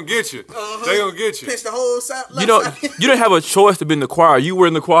 They gonna get you. They gonna get you. Pinch the whole side. You didn't have a choice to be in the choir. You were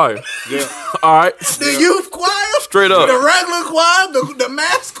in the choir. Yeah. All right? The youth choir. Straight up. The regular choir. The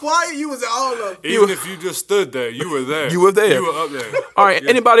mass choir. You was at all of them. Even if you just stood there, you were there. You were there. You were up there. All right.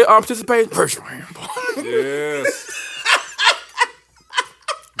 Anybody participating? First hand. Yes.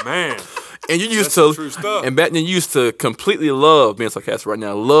 Man. And you used That's some true stuff. and back then you used to completely love being sarcastic right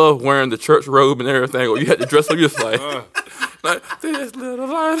now. Love wearing the church robe and everything. Or you had to dress up just like this little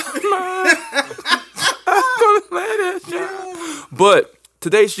light of mine. I'm gonna let it shine. But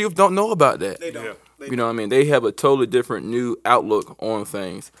today's youth don't know about that. They don't. Yeah. You know what I mean? They have a totally different new outlook on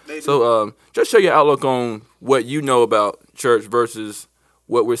things. So just share your outlook on what you know about church versus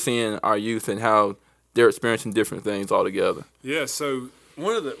what we're seeing our youth and how they're experiencing different things altogether. Yeah, so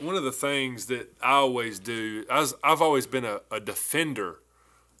one of the things that I always do, I've always been a defender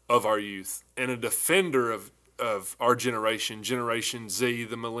of our youth and a defender of our generation, Generation Z,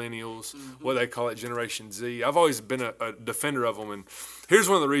 the millennials, what they call it, Generation Z. I've always been a defender of them, and here's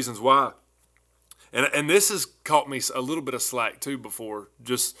one of the reasons why. And this has caught me a little bit of slack too before.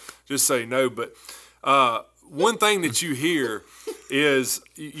 Just say no, but one thing that you hear is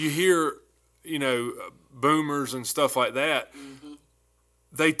you hear, boomers and stuff like that.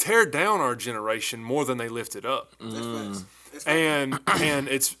 They tear down our generation more than they lift it up. And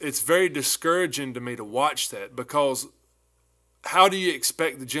it's very discouraging to me to watch that, because how do you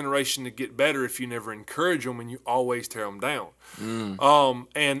expect the generation to get better if you never encourage them and you always tear them down?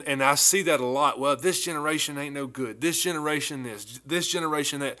 And I see that a lot. Well, this generation ain't no good. This generation this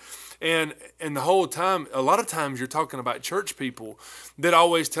generation that. And the whole time, a lot of times you're talking about church people that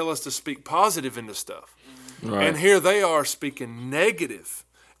always tell us to speak positive into stuff. Right. And here they are speaking negative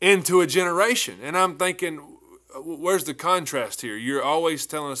into a generation. And I'm thinking, where's the contrast here? You're always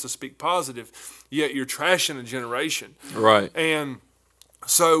telling us to speak positive, yet you're trashing a generation. Right. And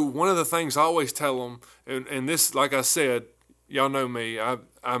so one of the things I always tell them, and this, like I said, y'all know me,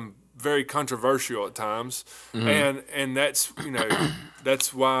 I'm very controversial at times, and that's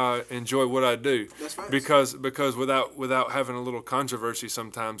that's why I enjoy what I do. That's right. Because without having a little controversy,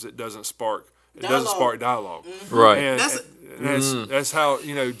 sometimes it doesn't spark dialogue. Right. And that's how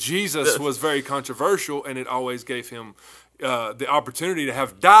Jesus was very controversial, and it always gave him the opportunity to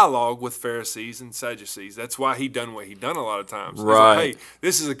have dialogue with Pharisees and Sadducees. That's why he done what he done a lot of times. Right. Like, hey,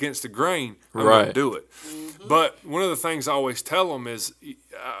 this is against the grain. I'm going to do it. But one of the things I always tell them is,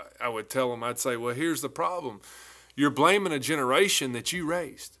 I'd say, well, here's the problem. You're blaming a generation that you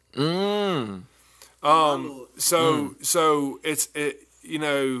raised. So it's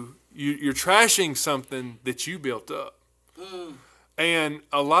you're trashing something that you built up. And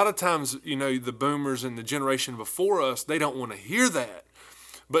a lot of times, the boomers and the generation before us, they don't want to hear that.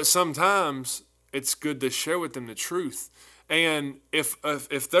 But sometimes it's good to share with them the truth. And if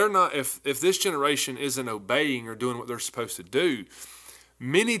this generation isn't obeying or doing what they're supposed to do,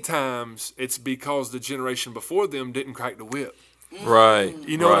 many times it's because the generation before them didn't crack the whip. Right.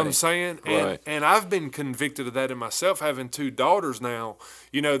 You know what I'm saying? Right. And I've been convicted of that in myself, having 2 daughters now.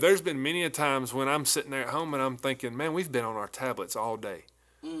 There's been many a times when I'm sitting there at home and I'm thinking, man, we've been on our tablets all day.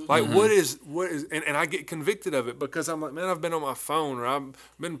 Like, what is, and I get convicted of it because I'm like, man, I've been on my phone, or I've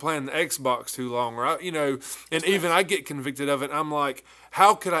been playing the Xbox too long, or and even I get convicted of it. I'm like,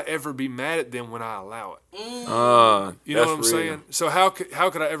 how could I ever be mad at them when I allow it? You know what I'm saying? So how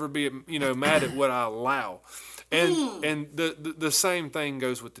could I ever be, mad at what I allow? And the same thing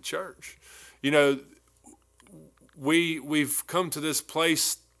goes with the church. You know, we've come to this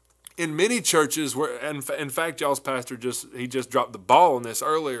place in many churches where, in fact, y'all's pastor just dropped the ball on this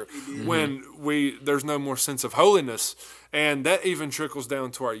earlier, when there's no more sense of holiness, and that even trickles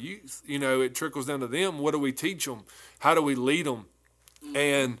down to our youth. You know, it trickles down to them. What do we teach them? How do we lead them?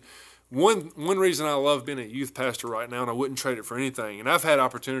 And one reason I love being a youth pastor right now, and I wouldn't trade it for anything. And I've had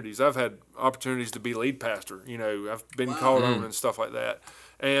opportunities. I've had opportunities to be lead pastor. You know, I've been called on and stuff like that.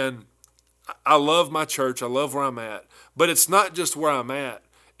 And I love my church. I love where I'm at. But it's not just where I'm at.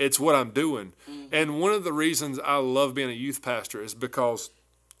 It's what I'm doing. And one of the reasons I love being a youth pastor is because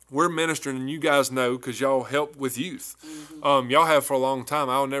we're ministering, and you guys know because y'all help with youth. Y'all have for a long time.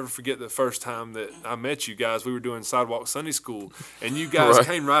 I'll never forget the first time that I met you guys. We were doing Sidewalk Sunday School, and you guys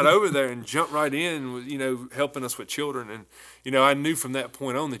came right over there and jumped right in, you know, helping us with children. And, you know, I knew from that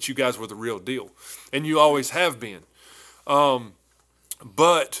point on that you guys were the real deal, and you always have been.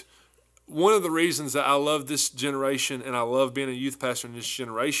 But one of the reasons that I love this generation and I love being a youth pastor in this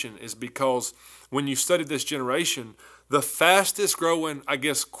generation is because when you study this generation, the fastest growing, I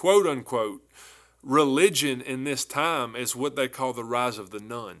guess, quote unquote, religion in this time is what they call the rise of the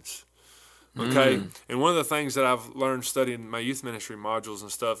nuns. Okay? And one of the things that I've learned studying my youth ministry modules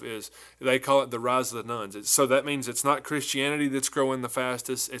and stuff is they call it the rise of the nuns. So that means it's not Christianity that's growing the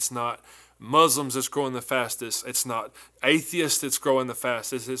fastest. It's not Muslims that's growing the fastest. It's not atheists that's growing the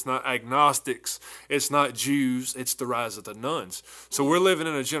fastest. It's not agnostics. It's not Jews. It's the rise of the nuns. So we're living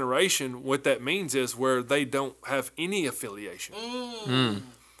in a generation, what that means is where they don't have any affiliation.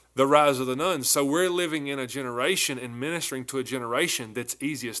 The rise of the nuns. So we're living in a generation and ministering to a generation that's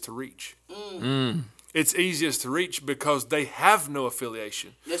easiest to reach. It's easiest to reach because they have no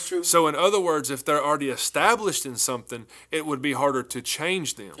affiliation. That's true. So in other words, if they're already established in something, it would be harder to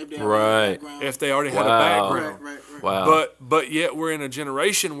change them. If they already had a background. Right. But yet we're in a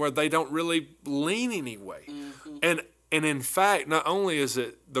generation where they don't really lean anyway. And in fact, not only is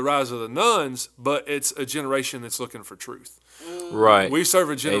it the rise of the nuns, but it's a generation that's looking for truth. Right. We serve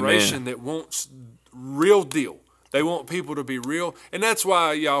a generation that wants real deal. They want people to be real. And that's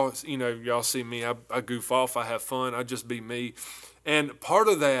why y'all see me. I goof off. I have fun. I just be me. And part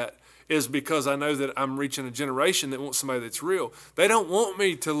of that is because I know that I'm reaching a generation that wants somebody that's real. They don't want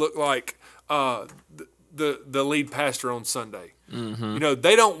me to look like the lead pastor on Sunday. You know,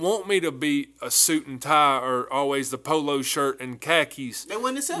 they don't want me to be a suit and tie or always the polo shirt and khakis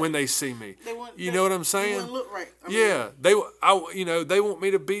when they see me. You know what I'm saying? They wouldn't look right. They want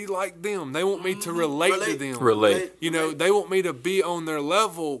me to be like them. They want me to relate to them. You know, they want me to be on their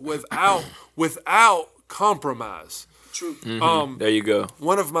level without compromise. True. There you go.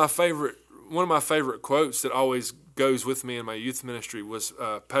 One of my favorite quotes that always goes with me in my youth ministry was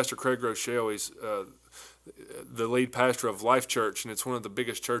Pastor Craig Rochelle. He's the lead pastor of Life Church, and it's one of the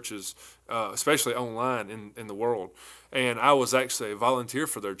biggest churches, especially online in the world. And I was actually a volunteer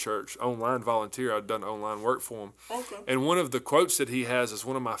for their church, online volunteer. I'd done online work for them. Okay. And one of the quotes that he has is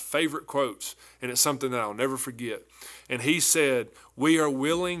one of my favorite quotes, and it's something that I'll never forget. And he said, "We are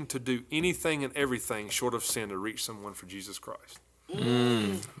willing to do anything and everything short of sin to reach someone for Jesus Christ."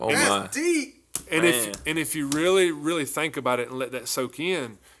 Oh That's my. deep. And if you really, really think about it and let that soak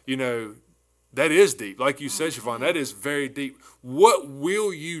in, you know, that is deep. Like you said, Siobhan, that is very deep. What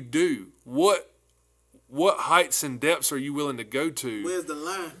will you do? What heights and depths are you willing to go to? Where's the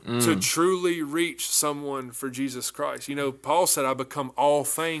line? To truly reach someone for Jesus Christ? You know, Paul said, "I become all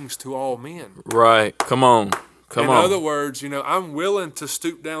things to all men." Right. Come on. In other words, you know, I'm willing to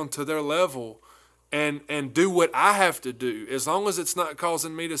stoop down to their level and do what I have to do, as long as it's not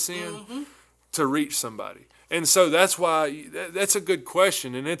causing me to sin, to reach somebody. And so that's why that's a good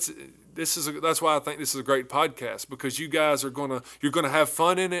question, and that's why I think this is a great podcast, because you guys you're gonna have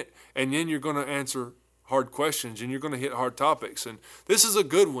fun in it, and then you're gonna answer hard questions, and you're gonna hit hard topics, and this is a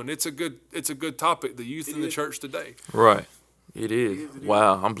good one. It's a good topic. The youth in the church today. Right. It is.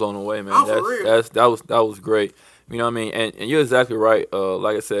 Wow, I'm blown away, man. For real. That was great. You know what I mean? And you're exactly right.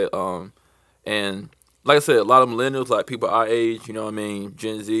 Like I said, and like I said, a lot of millennials, like people our age, you know what I mean,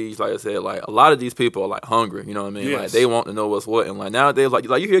 Gen Zs, like I said, like a lot of these people are like hungry, you know what I mean? Yes. Like they want to know what's what, and like nowadays, like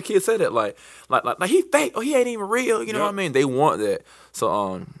you hear kids say that, like he fake, or he ain't even real, you know what I mean? They want that.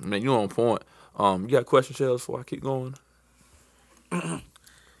 So man, you on point. You got questions, Shells, before I keep going? What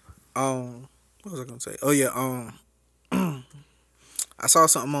was I gonna say? Oh yeah, I saw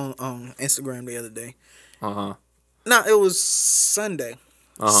something on Instagram the other day. No, it was Sunday.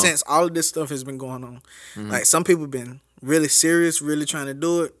 Since all of this stuff has been going on, like some people been really serious, really trying to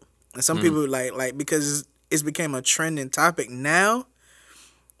do it, and some people like because it's became a trending topic now,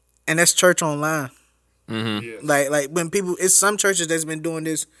 and that's church online. Yes. Like when people, it's some churches that's been doing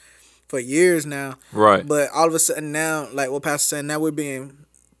this for years now. Right. But all of a sudden now, like what Pastor said, now we're being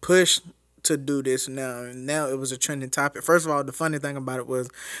pushed to do this now. And now it was a trending topic. First of all, the funny thing about it was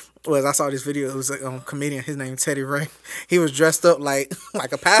I saw this video. It was a comedian. His name Teddy Ray. He was dressed up like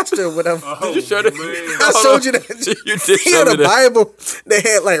a pastor or whatever. Did you show that? I showed you that. You did He show had me a that. Bible that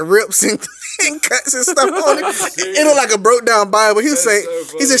had like rips and cuts and stuff on it. It looked like a broke down Bible. He would say, so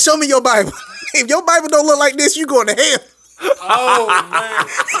funny. he said, "Show me your Bible. If your Bible don't look like this, you going to hell." Oh man.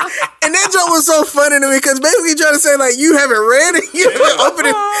 And that joke was so funny to me because basically trying to say like you haven't read it, you haven't opened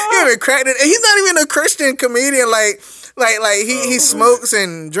it, you haven't cracked it. And he's not even a Christian comedian. Like he smokes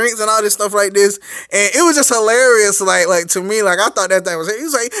and drinks and all this stuff like this. And it was just hilarious. Like to me, like I thought that thing was. He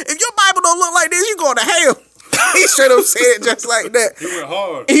was like, if your Bible don't look like this, you going to hell. He straight up said it just like that. He went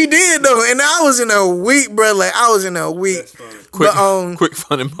hard. He did though, and I was in a week, bro. Like I was in a week. That's funny. Quick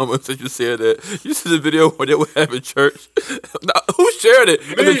funny moment that you said that. You see the video where they were having church. Now, who shared it?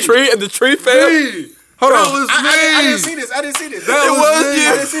 And the tree fell. Me. Hold That on. was I me. didn't see this. I didn't see this. That It was was me. you.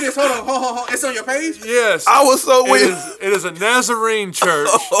 I didn't see this. Hold on. It's on your page. Yes. I was so weird. It is a Nazarene church.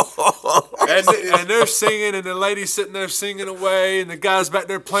 and they're singing, and the lady's sitting there singing away, and the guy's back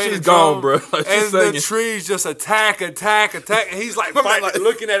there playing She's the drum, gone, bro. Like, she's and the singing. trees just attack, and he's like fighting, like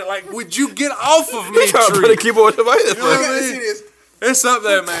looking at it, like, "Would you get off of me, He's trying to play tree?" the keyboard with I the gotta see this. It's up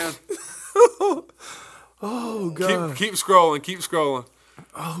there, man. Oh god. Keep scrolling, keep scrolling.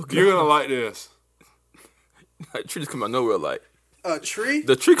 Oh god. You're gonna like this. That tree just come out of nowhere like. A tree?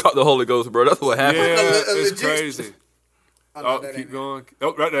 The tree caught the Holy Ghost, bro. That's what happened. Yeah, a it's legit- crazy. Oh, Oh, that keep ain't going.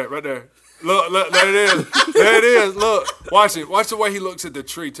 Oh, right there. Look, there it is. There it is. Look, watch it. Watch the way he looks at the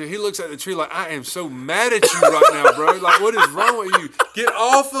tree, too. He looks at the tree like, I am so mad at you right now, bro. Like, what is wrong with you? Get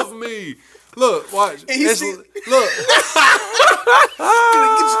off of me. Look, watch. he It's- see- look.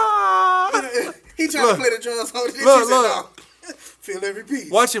 He trying to play the drums on this. Look, He said, look. "No. Feel every piece."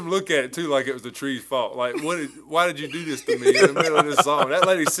 Watch him look at it, too, like it was the tree's fault. Like, why did you do this to me in the middle of this song? That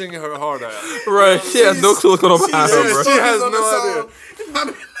lady's singing her heart out. Right. She has no clue what's going on behind her, bro. She has Focus on the no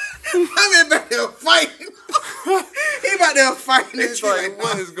song. My man back there fighting. He back there fighting. He's This tree like,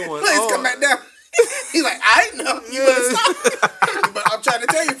 what is going Please on? come back down. He's like, I ain't know. You better stop. But I'm trying to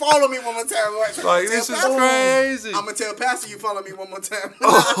tell you, follow me one more time. Like, this is crazy. I'm gonna tell Pastor you follow me one more time.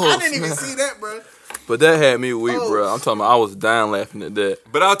 Oh, I didn't even see that, bro. But that had me weak, Oh. bro. I'm talking about I was dying laughing at that.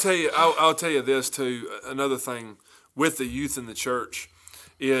 But I'll tell you this too. Another thing with the youth in the church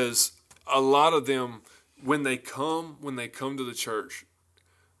is a lot of them when they come to the church,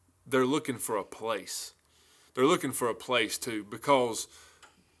 they're looking for a place. They're looking for a place too, because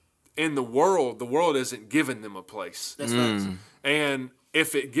in the world isn't giving them a place. That's facts. And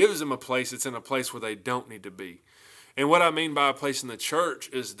if it gives them a place, it's in a place where they don't need to be. And what I mean by a place in the church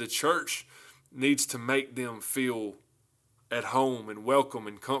is the church needs to make them feel at home and welcome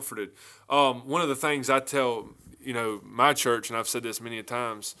and comforted. One of the things I tell, my church, and I've said this many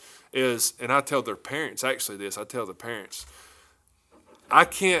times, is, and I tell their parents actually this, I tell the parents, I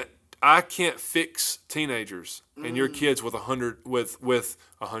can't fix teenagers and your kids with 1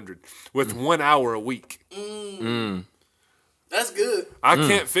 hour a week. That's good. I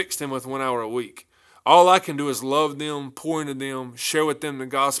can't fix them with 1 hour a week. All I can do is love them, pour into them, share with them the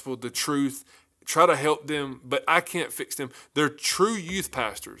gospel, the truth, try to help them, but I can't fix them. Their true youth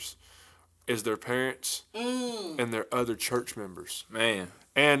pastors is their parents and their other church members. Man.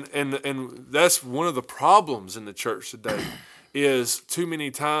 And that's one of the problems in the church today is too many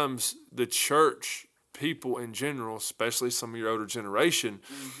times the church people in general, especially some of your older generation,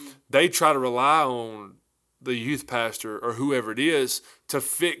 they try to rely on the youth pastor or whoever it is to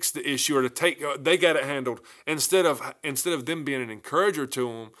fix the issue or to they got it handled instead of them being an encourager to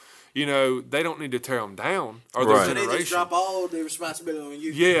them. They don't need to tear them down or Right. their They generation. just drop all the responsibility on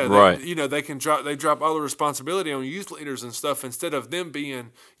you. Yeah, Right. They drop all the responsibility on youth leaders and stuff instead of them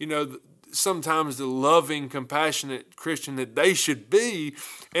being, sometimes the loving, compassionate Christian that they should be,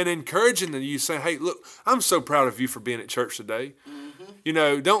 and encouraging the youth, saying, "Hey, look, I'm so proud of you for being at church today."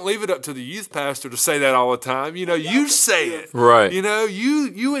 Don't leave it up to the youth pastor to say that all the time. You say it. Right.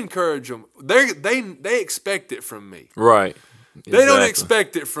 You encourage them. They expect it from me. Right. They don't Exactly.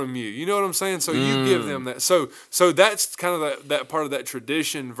 expect it from you. You know what I'm saying? So you give them that. So that's kind of that part of that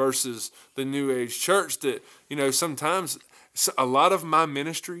tradition versus the New Age church that, sometimes a lot of my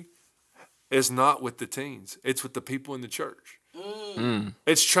ministry is not with the teens. It's with the people in the church.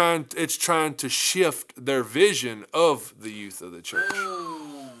 It's trying to shift their vision of the youth of the church.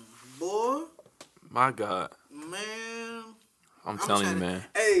 Boy, My God. man. I'm telling you, trying to- man.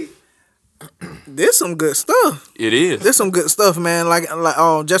 Hey, This some good stuff. It is. This some good stuff, man. Like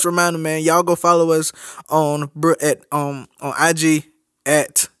just reminder, man. Y'all go follow us on IG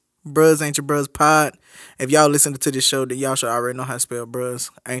at Bruhs Ain't Your Bruhs Pod. If y'all listen to this show, then y'all should already know how to spell Bruhs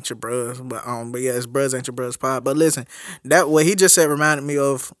Ain't Your Bruhs. But yeah, it's Bruhs Ain't Your Bruhs Pod. But listen, that what he just said reminded me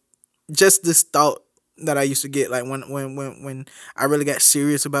of just this thought that I used to get, like when I really got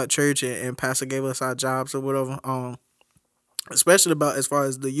serious about church and Pastor gave us our jobs or whatever. Especially about as far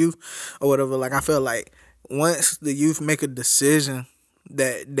as the youth or whatever. Like I feel like once the youth make a decision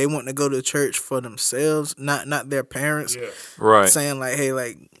that they want to go to church for themselves, not their parents, Right. saying like, hey,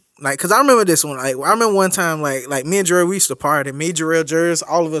 like, cause I remember this one. Like I remember one time, like me and Jarrell, we used to party. Me, Jarrell, Jers,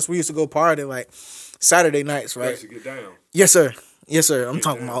 all of us, we used to go party like Saturday nights, right? To get down. Yes, sir. Yes, sir. I'm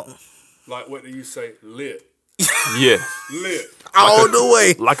talking down. about Like, what do you say? Lit. Yeah. Lit. all the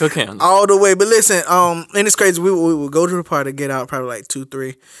way. Like a candle. All the way. But listen, and it's crazy. We would go to the party, get out probably like 2,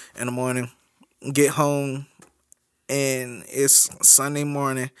 3 in the morning, get home, and it's Sunday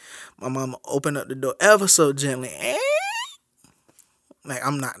morning. My mama opened up the door ever so gently. Like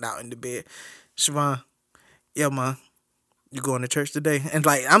I'm knocked out in the bed. Siobhan, yeah, ma, you going to church today? And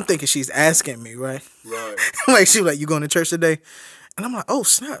like I'm thinking she's asking me, right? Right. Like she was like, you going to church today? And I'm like, oh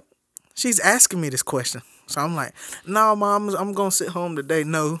snap. She's asking me this question. So I'm like, no, Mom, I'm going to sit home today.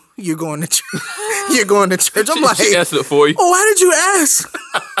 No, you're going to church. You're going to church. I'm like, She answered it for you. oh, why did you ask?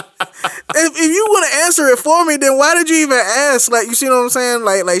 if you want to answer it for me, then why did you even ask? Like, you see what I'm saying?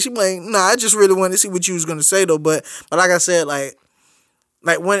 Like she like, nah, I just really wanted to see what you was going to say, though. But like I said, like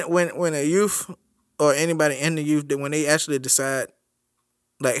when a youth or anybody in the youth, when they actually decide,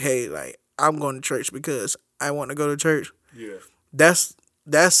 like, hey, like, I'm going to church because I want to go to church. Yeah.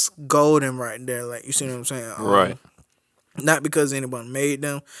 That's golden right there. Like, you see what I'm saying? Right. Not because anyone made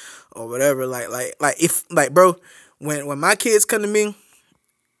them or whatever. Like if bro, when my kids come to me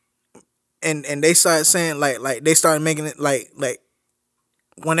and they start saying like they started making it like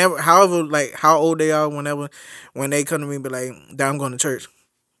whenever, however, like how old they are, when they come to me, be like, Dad, I'm going to church.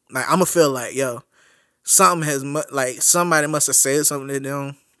 Like I'm gonna feel like, yo, somebody must have said something to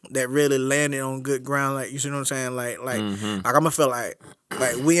them that really landed on good ground. Like, you see what I'm saying? Like I'm gonna feel like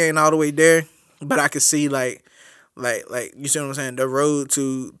we ain't all the way there, but I can see like you see what I'm saying, the road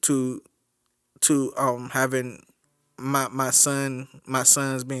to having my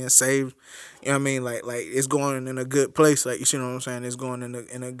sons being saved. You know what I mean? Like it's going in a good place. Like, you see what I'm saying? It's going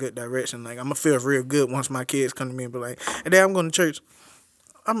in a good direction. Like I'm gonna feel real good once my kids come to me and be like, hey, Dad, I'm going to church.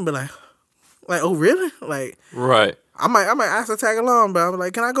 I'm gonna be like, oh really? Like, Right. I might ask to tag along, but I'm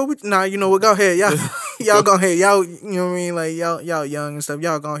like, can I go with you? Nah, you know what? Go ahead, y'all go ahead, y'all. You know what I mean? Like y'all young and stuff.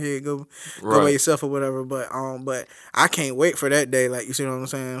 Y'all go ahead, go by yourself or whatever. But I can't wait for that day. Like, you see what I'm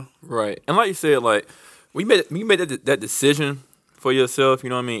saying? Right. And like you said, like when you made that decision for yourself, you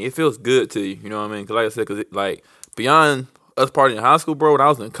know what I mean? It feels good to you, you know what I mean? Because like I said, like beyond us partying in high school, bro, when I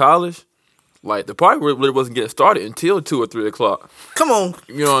was in college, like the party really wasn't getting started until 2 or 3 o'clock. Come on.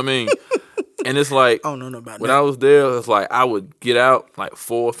 You know what I mean? And it's like, I don't know about when that. I was there, it's like I would get out like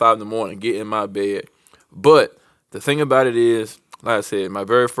 4 or 5 in the morning, get in my bed. But the thing about it is, like I said, my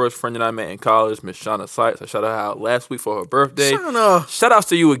very first friend that I met in college, Miss Shauna Sykes, I shot her out last week for her birthday. Shauna. Shout outs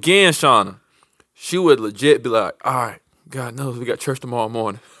to you again, Shauna. She would legit be like, all right, God knows we got church tomorrow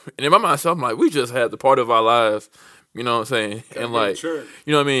morning. And in my mind, I'm like, we just had the party of our lives. You know what I'm saying? And like, church.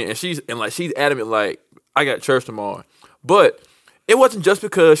 you know what I mean? And she's adamant, like, I got church tomorrow. But it wasn't just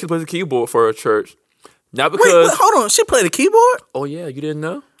because she plays the keyboard for her church. Not because. Wait, hold on. She played the keyboard? Oh, yeah, you didn't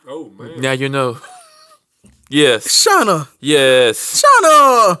know? Oh, man. Now you know. Yes. Shauna. Yes.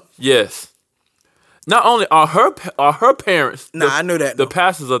 Shauna. Yes. Not only are her parents. Nah, I knew that. The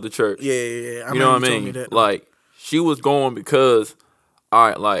pastors of the church. Yeah. You know what I mean? Like, she was going because, all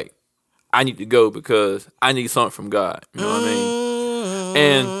right, like, I need to go because I need something from God. You know what I mean?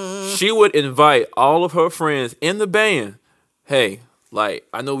 And she would invite all of her friends in the band. Hey, like,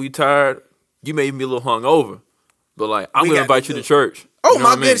 I know we tired. You made me a little hungover. But, like, I'm going to invite you to church. Oh, you know my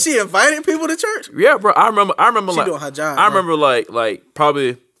what I mean? goodness. She invited people to church? Yeah, bro. I remember She like, doing her job, I bro. remember like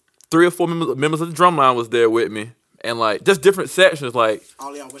probably 3 or 4 members of the drum line was there with me. And, like, just different sections, like,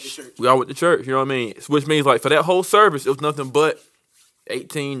 All y'all went to church. we all went to church, you know what I mean? Which means, like, for that whole service, it was nothing but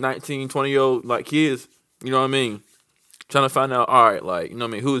 18, 19, 20-year-old, like, kids, you know what I mean? Trying to find out, all right, like, you know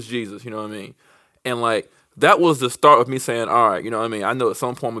what I mean? Who is Jesus, you know what I mean? And, like, that was the start of me saying, all right, you know what I mean? I know at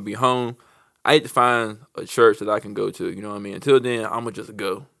some point I'm going to be home. I need to find a church that I can go to, you know what I mean? Until then, I'm going to just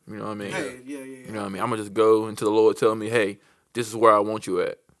go, you know what I mean? Hey, yeah. You know what I mean? I'm going to just go until the Lord tell me, hey, this is where I want you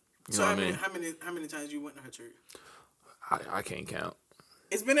at. You know what I mean? How many times you went to her church? I can't count.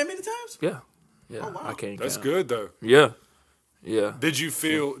 It's been that many times? Yeah. Oh, wow. I can't That's count. good, though. Yeah. Yeah. Did you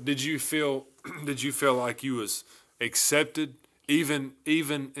feel like you was accepted even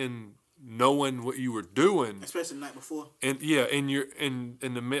in knowing what you were doing, Especially the night before. and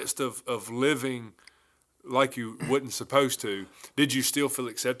in the midst of living like you wasn't supposed to? Did you still feel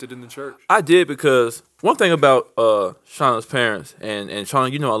accepted in the church? I did, because one thing about Shauna's parents, and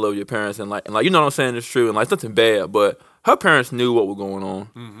Shauna, you know I love your parents, and like you know what I'm saying, it's true, and like it's nothing bad, but her parents knew what was going on.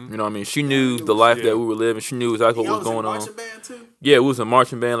 You know what I mean? She knew the life that we were living. She knew exactly what was going on. Marching band too? Yeah, it was a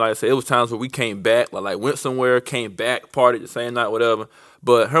marching band. Like I said, it was times where we came back, like went somewhere, came back, partied the same night, whatever.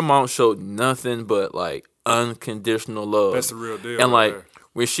 But her mom showed nothing but like unconditional love. That's the real deal. And like right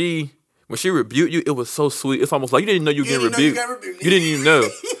when she rebuked you, it was so sweet. It's almost like you didn't know you were getting rebuked. You didn't even know.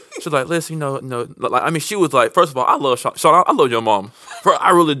 She was like, listen, like, I mean, she was like, first of all, I love Sean. I love your mom. I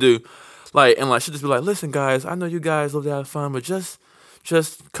really do. Like, and like, she'd just be like, listen, guys, I know you guys love to have fun, but just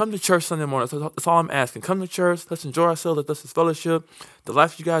come to church Sunday morning. That's all I'm asking. Come to church. Let's enjoy ourselves. Let's fellowship. The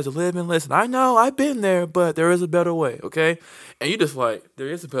life you guys are living. Listen, I know I've been there, but there is a better way, okay? And you just like, there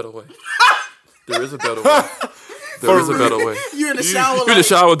is a better way. There is a better way. There is a better way. You're in the shower. You're in the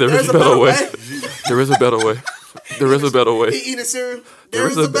shower. There is a better way. There is a better way. There is a better way. He eating cereal. There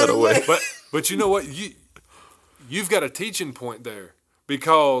is a better way. But you know what? You've got a teaching point there,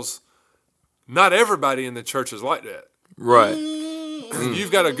 because not everybody in the church is like that. Right.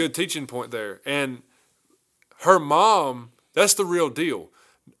 You've got a good teaching point there. And her mom, that's the real deal.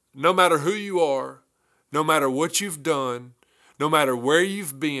 No matter who you are, no matter what you've done, no matter where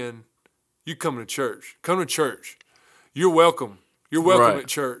you've been, you come to church. Come to church. You're welcome. You're welcome at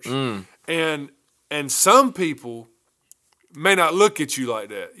church. And some people may not look at you like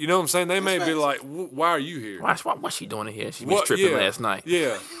that. You know what I'm saying? They may be like, why are you here? What's she doing here? She was tripping last night.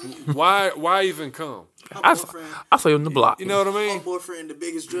 Yeah. Why even come? I saw you on the block. You know what I mean? My boyfriend, the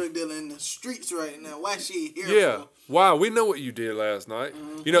biggest drug dealer in the streets right now. Why she here? Yeah. Why? We know what you did last night.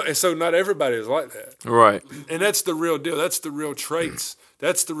 You know, and so not everybody is like that. Right. And that's the real deal. That's the real traits.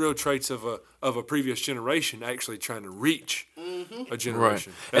 That's the real traits of a previous generation actually trying to reach a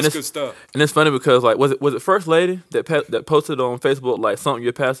generation. Right. That's good stuff. And it's funny because like was it First Lady that posted on Facebook like something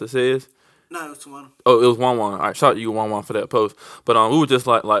your pastor says? No, it was Tawana. Oh, it was Wan. All right, shout out to you, Wan, for that post. But we were just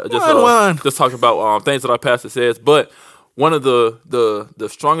just talking about things that our pastor says. But one of the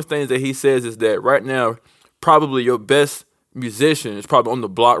strongest things that he says is that right now, probably your best musician is probably on the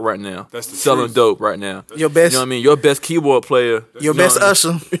block right now. That's the selling truth. dope right now. Your best, you know what I mean? Your best keyboard player, your best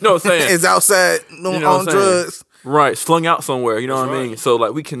usher, you know what I'm saying, is outside on drugs. Right, slung out somewhere. You know That's what I right. mean? So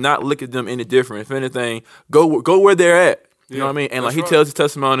like, we cannot look at them any different. If anything, go where they're at. You know what I mean? And like he tells his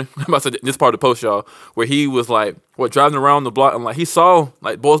testimony. I'm about to say this part of the post, y'all, where he was like, driving around the block, and like he saw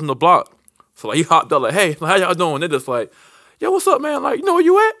like boys on the block. So like he hopped up like, hey, how y'all doing? They're just like, yo, what's up, man? Like, you know where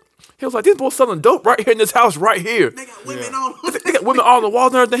you at? He was like, these boys selling dope right here in this house right here. They got women on. They got women all on the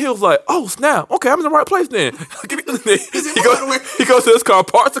walls and everything. He was like, oh snap, okay, I'm in the right place then. He goes to his car,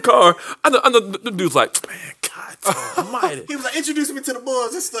 parks the car. I know the dude's like, man, God almighty. He was like, introduce me to the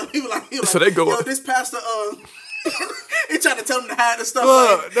boys and stuff. He was like, So they go yo, up. this pastor, he tried to tell him to hide the stuff.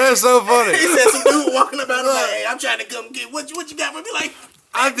 Look, Like, that's so funny. he said some dude walking about like, hey, I'm trying to come get what you got for me. Like,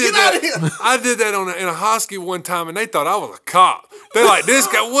 get out of here. I did that in a hosky one time, and they thought I was a cop. They're like, this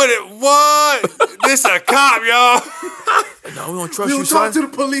guy, what? This a cop, y'all. No, we don't trust We you, don't son. talk to the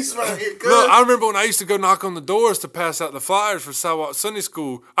police right here. Look, I remember when I used to go knock on the doors to pass out the flyers for Sidewalk Sunday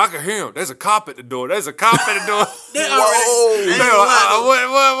School. I could hear him. There's a cop at the door. There's a cop at the door. They already. They were like, I what?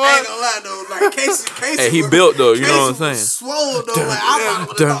 ain't gonna lie though. Like Casey Hey, he built though. You know what I'm saying? Swole though. Like I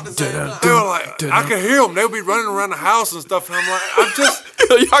would have thought the same They thing. were like, I could hear them. They would be running around the house and stuff, and I'm like,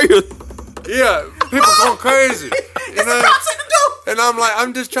 yeah, people going crazy. You know? Cops at the door. And I'm like,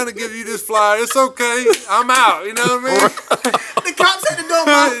 I'm just trying to give you this flyer. It's okay. I'm out. You know what I mean? The cops at the door,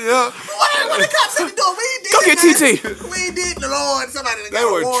 man. Yeah. What the cops at the door? We did. Go get TT. We did the Lord. Somebody They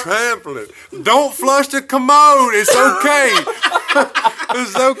were trampling. Don't flush the commode. It's okay.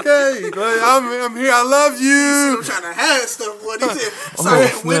 It's okay. Like, I'm here. I love you. I'm trying to hide stuff. What he said? Sorry,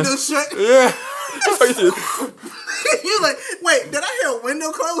 window shut. Yeah. You like, wait, did I hear a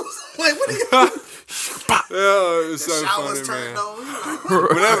window close? Like, what are you? Yeah, it's The so showers funny, turned man. on.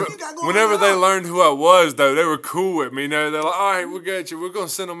 You like, Whenever they learned who I was, though, they were cool with me. You know, they're like, "All right, we'll get you. We're gonna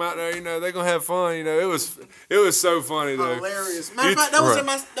send them out there. You know, they're gonna have fun. You know, it was so funny though. hilarious. Matter of fact,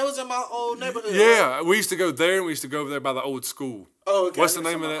 that was in my old neighborhood. Yeah, we used to go there, and we used to go over there by the old school. Oh, okay. What's the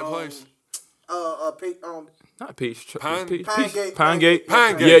name of that place? Not Peach. Pine Peach. Gate. Pine Gate.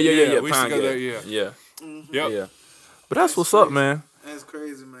 Pine Gate. Yeah. We used to Pine go Gate. there. Yeah. Yep. Yeah. But that's what's up, man. That's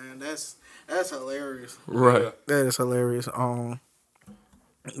crazy, man. That's hilarious. Right. Yeah. That is hilarious. But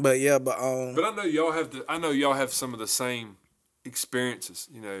But I know y'all have some of the same experiences.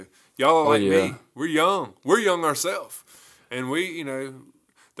 You know, y'all are like yeah. me. We're young. We're young ourselves, and we, you know,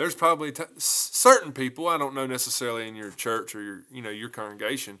 there's probably certain people, I don't know necessarily in your church or your, you know, your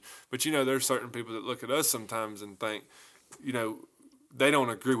congregation, but you know, there's certain people that look at us sometimes and think, you know, they don't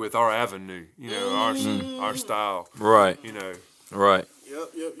agree with our avenue, you know, our style, Right. you know. Right.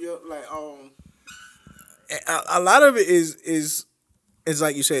 Yep. Like a lot of it is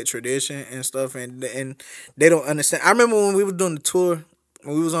like you said, tradition and stuff, and they don't understand. I remember when we were doing the tour,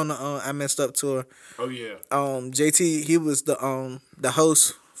 when we was on the I Messed Up tour. Oh yeah. JT, he was the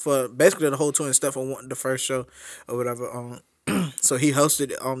host for basically the whole tour and stuff on the first show or whatever. So he hosted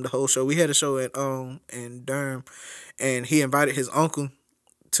the whole show. We had a show in Durham, and he invited his uncle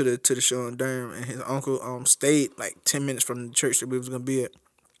to the show in Durham, and his uncle stayed like 10 minutes from the church that we was gonna be at.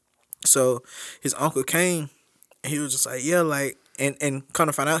 So his uncle came, and he was just like, yeah, like, and kind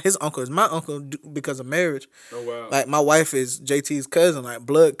of find out his uncle is my uncle because of marriage. Oh wow. Like my wife is JT's cousin, like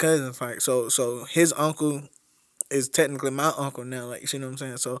blood cousins. Like so his uncle is technically my uncle now. Like, you know what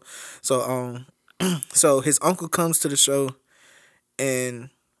I'm saying? So his uncle comes to the show, and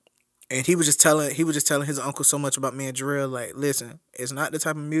he was just telling his uncle so much about me and Jarrell. Like, listen, it's not the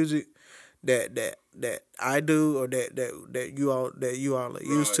type of music that I do or that you all are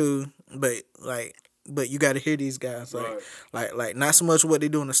used to, but you got to hear these guys. Like not so much what they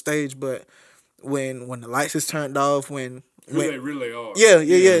do on the stage, but when the lights is turned off, when they really are. Yeah.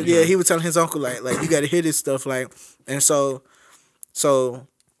 He was telling his uncle like you got to hear this stuff, like, and so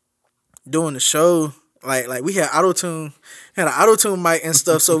doing the show, like we had an auto tune mic and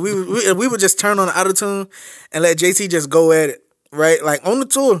stuff, so we would just turn on the auto tune and let JT just go at it, right, like on the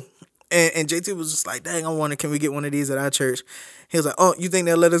tour, and JT was just like, dang, can we get one of these at our church? He was like, oh, you think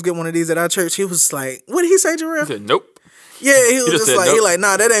they'll let us get one of these at our church? He was like, what did he say, Jarrell? He said, nope. Yeah, he was just like, nope. he like,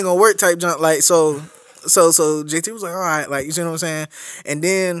 nah, that ain't gonna work type junk. Like, so JT was like, all right, like, you see what I'm saying? And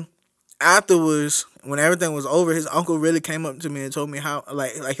then afterwards, when everything was over, his uncle really came up to me and told me how,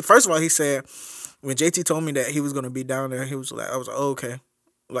 like first of all, he said, when JT told me that he was gonna be down there, he was like, I was like, oh, okay,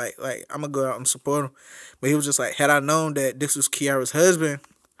 like I'm gonna go out and support him. But he was just like, had I known that this was Kiara's husband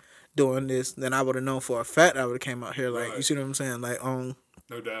doing this, then I would have known for a fact I would have came out here. Like, right. You see what I'm saying? Like, no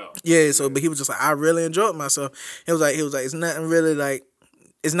doubt. Yeah. So, but he was just like, I really enjoyed myself. He was like, it's nothing really, like,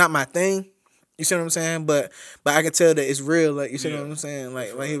 it's not my thing. You see what I'm saying? But I can tell that it's real. Like, you see what I'm saying?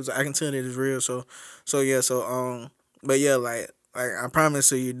 Like he was, I can tell that it's real. So yeah. So but yeah, like I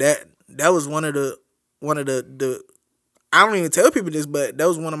promise you that was one of the I don't even tell people this, but that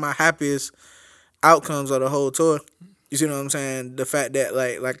was one of my happiest outcomes of the whole tour. You see what I'm saying? The fact that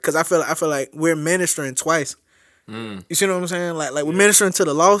like because I feel like we're ministering twice. You see what I'm saying? Like we're ministering to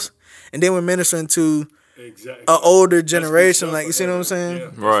the lost, and then we're ministering to an older generation. Like, you see what I'm saying? Yeah,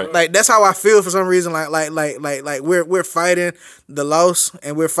 right. Like that's how I feel for some reason. Like we're fighting the lost,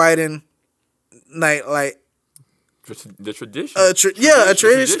 and we're fighting like the tradition. A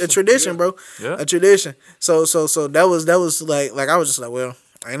tradition, bro. Yeah. A tradition. So that was like I was just like, well,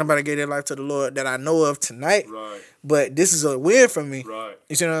 ain't nobody gave their life to the Lord that I know of tonight. Right. But this is a win for me. Right.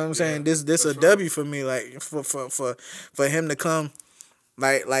 You see what I'm saying? This a W for me. Like for him to come,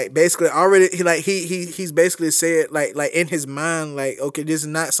 like basically already he's basically said like in his mind, like, okay, this is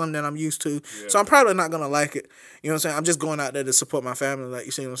not something that I'm used to. Yeah. So I'm probably not gonna like it. You know what I'm saying? I'm just going out there to support my family. Like,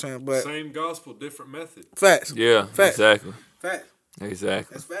 you see what I'm saying? But same gospel, different method. Facts. Yeah. Facts. Exactly. Facts.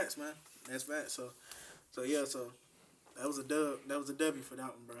 Exactly. That's facts, man. That's facts. So yeah. So that was a dub. That was a W for that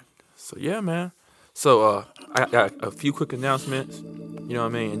one, bro. So yeah, man. So I got a few quick announcements, you know what I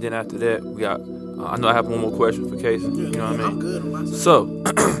mean, and then after that we got. I know I have one more question for Casey. You know what I mean. I'm good on my side. So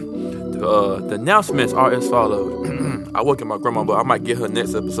the announcements are as follows. I work at my grandma, but I might get her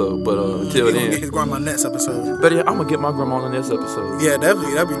next episode. But until then, get his grandma next episode. But yeah, I'm gonna get my grandma on the next episode. Yeah, that'd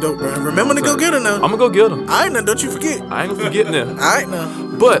be dope, bro. Remember to go get her now. I'm gonna go get her. All right, now don't you forget. I ain't gonna forget now. All right now.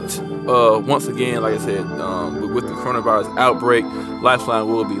 But once again, like I said, with the coronavirus outbreak, Lifeline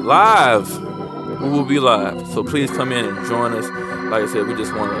will be live. We will be live, so please come in and join us. Like I said, we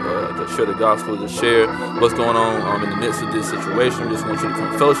just want to share the gospel, to share what's going on in the midst of this situation. We just want you to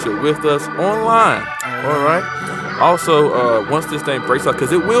come fellowship with us online. All right. Also, once this thing breaks out,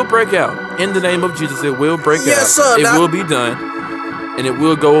 because it will break out, in the name of Jesus, it will break out. Yes, sir. It will be done, and it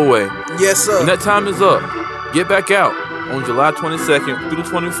will go away. Yes, sir. When that time is up, get back out. On July 22nd through the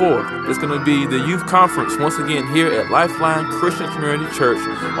 24th, it's going to be the youth conference once again here at Lifeline Christian Community Church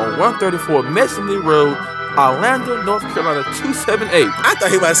on 134 Messingley Road, Orlando, North Carolina 278. I thought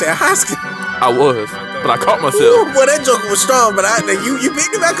he was about to say a high school. I was, but I caught myself. Ooh, well, that joke was strong, but you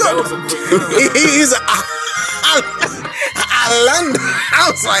picked it back up. He's a Orlando. I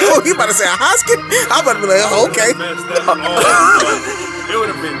was like, oh, you about to say a husky? I'm about to be like, oh, okay. Messed that all. It would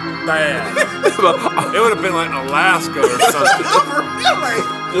have been bad. It would have been like Alaska or something.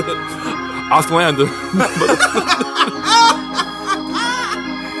 Auslander.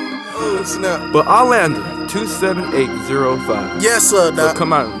 Oh, snap. But Orlando, 27805. Yes, sir, So Doc.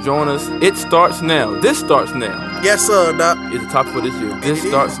 come out and join us. It starts now. This starts now. Yes, sir, Doc. It's the topic for this year. This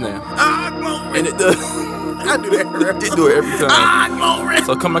starts now. And it does. I do that. It do it every time.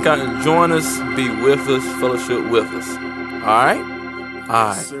 So come back out and join us. Be with us. Fellowship with us. All right? All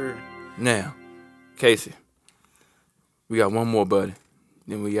right. Sir. Now, Casey, we got one more, buddy.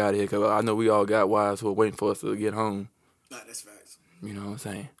 Then we out of here. Cause I know we all got wives who are waiting for us to get home. Nah, that's facts. You know what I'm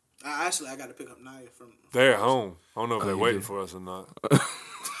saying? Actually, I got to pick up Naya from. They're at home. I don't know if they're you waiting do. for us or not.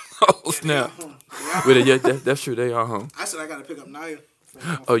 Oh, snap. Yeah, that's true. They are home. I said I got to pick up Naya.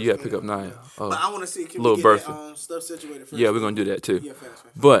 Oh, you got to pick up Naya. Oh. But I want to see, can Little we get birthday. that stuff situated first? Yeah, we're going to do that too. Yeah, facts.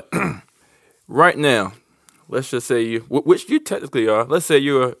 But right now, let's just say you, which you technically are, let's say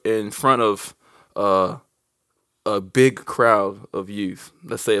you're in front of a big crowd of youth.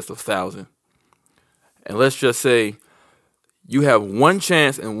 Let's say it's 1,000. And let's just say you have one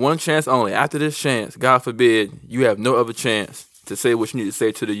chance and one chance only. After this chance, God forbid, you have no other chance to say what you need to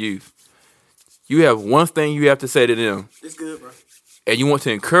say to the youth. You have one thing you have to say to them. It's good, bro. And you want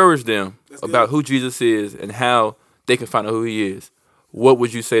to encourage them That's about good. who Jesus is and how they can find out who he is. What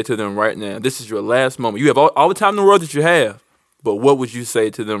would you say to them right now? This is your last moment. You have all the time in the world that you have, but what would you say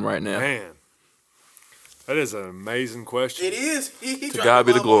to them right now? Man, that is an amazing question. It is. He To dropped God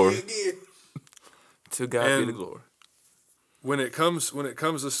be the bomb on glory. me again. To God be And- the glory. When it comes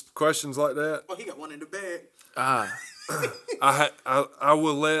to questions like that, Oh, he got one in the bag. I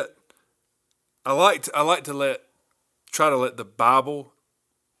will let. I like to try to let the Bible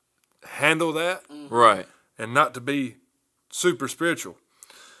handle that, Right. and not to be super spiritual.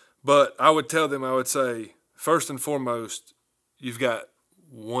 But I would tell them, I would say, first and foremost, you've got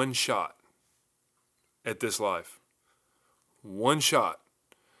one shot at this life. One shot.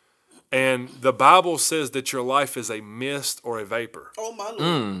 And the Bible says that your life is a mist or a vapor. Oh, my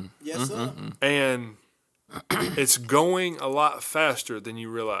Lord. Yes, sir. And it's going a lot faster than you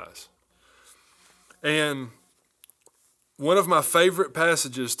realize. And one of my favorite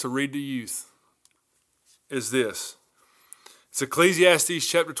passages to read to youth is this. It's Ecclesiastes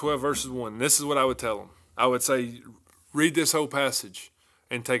chapter 12, verses 1. This is what I would tell them. I would say, read this whole passage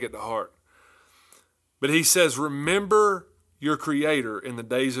and take it to heart. But he says, remember your Creator in the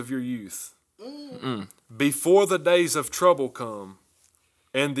days of your youth, before the days of trouble come,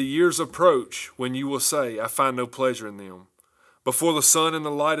 and the years approach when you will say, I find no pleasure in them. Before the sun and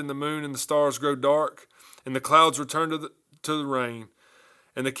the light and the moon and the stars grow dark, and the clouds return to the rain,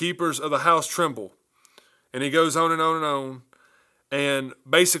 and the keepers of the house tremble. And he goes on and on and on. And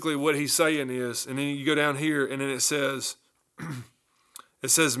basically what he's saying is, and then you go down here, and then it says,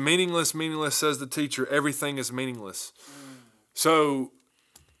 meaningless, meaningless, says the teacher, everything is meaningless. So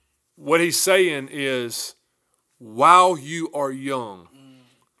what he's saying is, while you are young,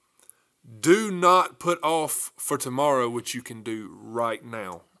 do not put off for tomorrow what you can do right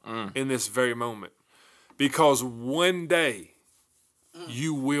now in this very moment. Because one day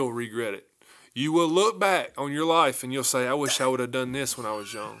you will regret it. You will look back on your life and you'll say, I wish I would have done this when I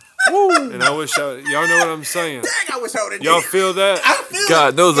was young. And I wish y'all know what I'm saying. Dang, I wish I would have Y'all feel that? I feel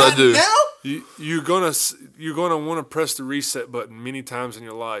God it. knows I do. Now? You're gonna want to press the reset button many times in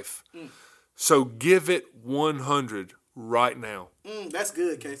your life. So give it 100 right now. That's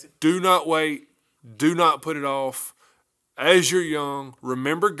good, Casey. Do not wait. Do not put it off. As you're young,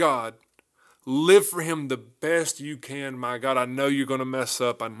 remember God. Live for Him the best you can. My God, I know you're going to mess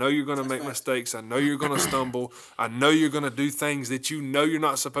up. I know you're going to make mistakes. I know you're going to stumble. I know you're going to do things that you know you're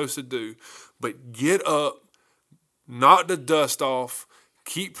not supposed to do. But get up, knock the dust off,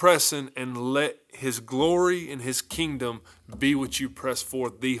 keep pressing, and let His glory and His kingdom be what you press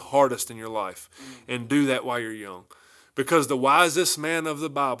for the hardest in your life. And do that while you're young. Because the wisest man of the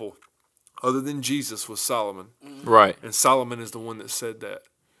Bible, other than Jesus, was Solomon. Right. And Solomon is the one that said that.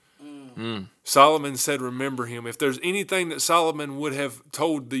 Solomon said, remember him. If there's anything that Solomon would have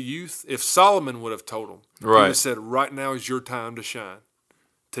told the youth, if Solomon would have told them, he would Right. have said, right now is your time to shine.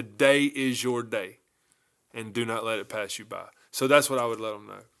 Today is your day. And do not let it pass you by. So that's what I would let them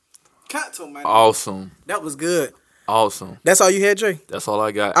know. Kato, man. Awesome. That was good. Awesome. That's all you had, Jay? That's all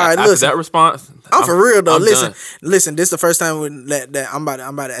I got. All right, After listen. that response, I'm for real though. I'm Listen, done. listen. This is the first time that I'm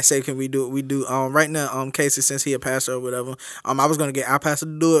about to say, can we do it? We do. Right now, Casey, since he a pastor or whatever, I was gonna get our pastor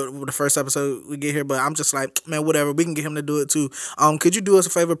to do it with the first episode we get here, but I'm just like, man, whatever. We can get him to do it too. Could you do us a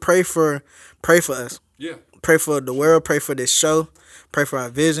favor? Pray for us. Yeah. Pray for the world. Pray for this show. Pray for our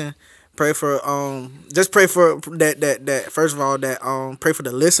vision. Pray for just pray for that first of all that pray for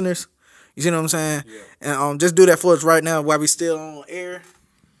the listeners. You see what I'm saying? Yeah. And just do that for us right now while we still on air.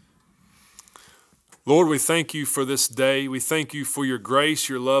 Lord, we thank you for this day. We thank you for your grace,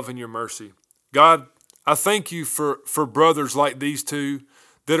 your love, and your mercy. God, I thank you for brothers like these two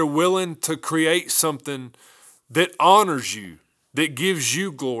that are willing to create something that honors you, that gives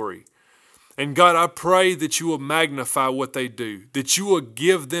you glory. And God, I pray that you will magnify what they do, that you will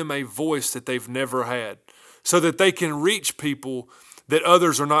give them a voice that they've never had, so that they can reach people that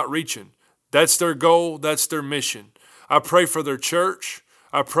others are not reaching. That's their goal. That's their mission. I pray for their church.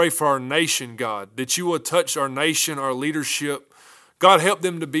 I pray for our nation, God, that you will touch our nation, our leadership. God, help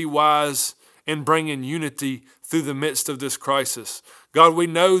them to be wise and bring in unity through the midst of this crisis. God, we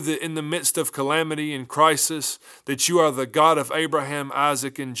know that in the midst of calamity and crisis, that you are the God of Abraham,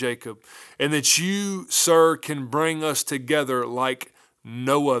 Isaac, and Jacob, and that you, sir, can bring us together like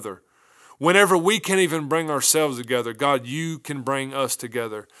no other. Whenever we can't even bring ourselves together, God, you can bring us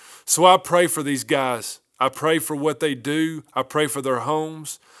together. So I pray for these guys. I pray for what they do. I pray for their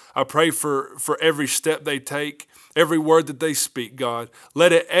homes. I pray for every step they take, every word that they speak, God.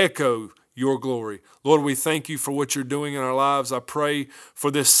 Let it echo your glory. Lord, we thank you for what you're doing in our lives. I pray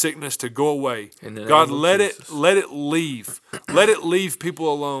for this sickness to go away. God, let it leave. Let it leave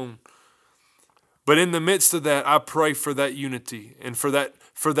people alone. But in the midst of that, I pray for that unity and for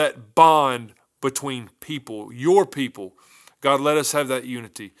that bond between people, your people. God, let us have that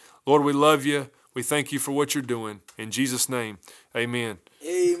unity. Lord, we love you. We thank you for what you're doing. In Jesus' name, amen.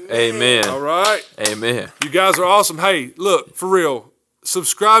 Amen. All right. Amen. You guys are awesome. Hey, look, for real,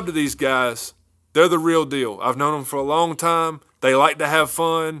 subscribe to these guys. They're the real deal. I've known them for a long time. They like to have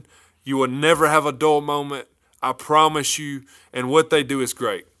fun. You will never have a dull moment. I promise you. And what they do is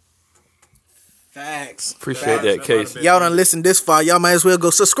great. Facts. Appreciate that, Casey. Y'all done listened this far. Y'all might as well go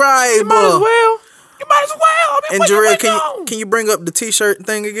subscribe. You might as well. I mean, And Jarrell, can you bring up the t-shirt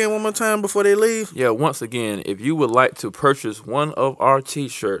thing again one more time before they leave? Yeah, once again, if you would like to purchase one of our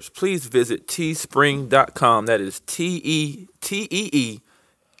t-shirts, please visit teespring.com. That is TeeSpring,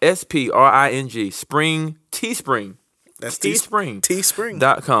 Spring, Teespring. That's Teespring.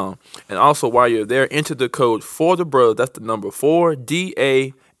 Teespring.com. And also, while you're there, enter the code for the Bros. That's the number 4,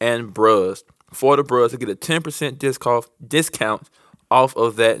 DA, and Bros. For the Bros to get a 10% discount off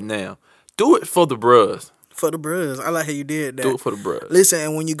of that now. Do it for the Bros. For the bros. I like how you did that. Do it for the Bros. Listen,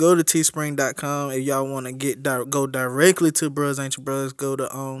 and when you go to teespring.com, if y'all want to go directly to Bros Ain't Your Bros, go to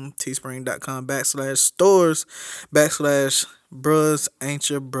teespring.com /stores/Bros Ain't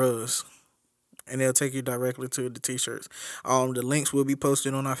Your Bros. And they'll take you directly to the t-shirts. The links will be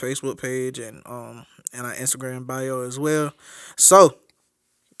posted on our Facebook page and our Instagram bio as well. So,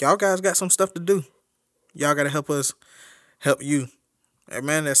 y'all guys got some stuff to do. Y'all got to help us help you. Hey,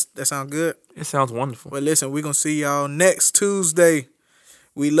 man, that sounds good. It sounds wonderful. Well, listen, we're going to see y'all next Tuesday.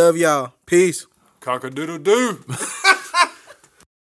 We love y'all. Peace. Cock-a-doodle-doo.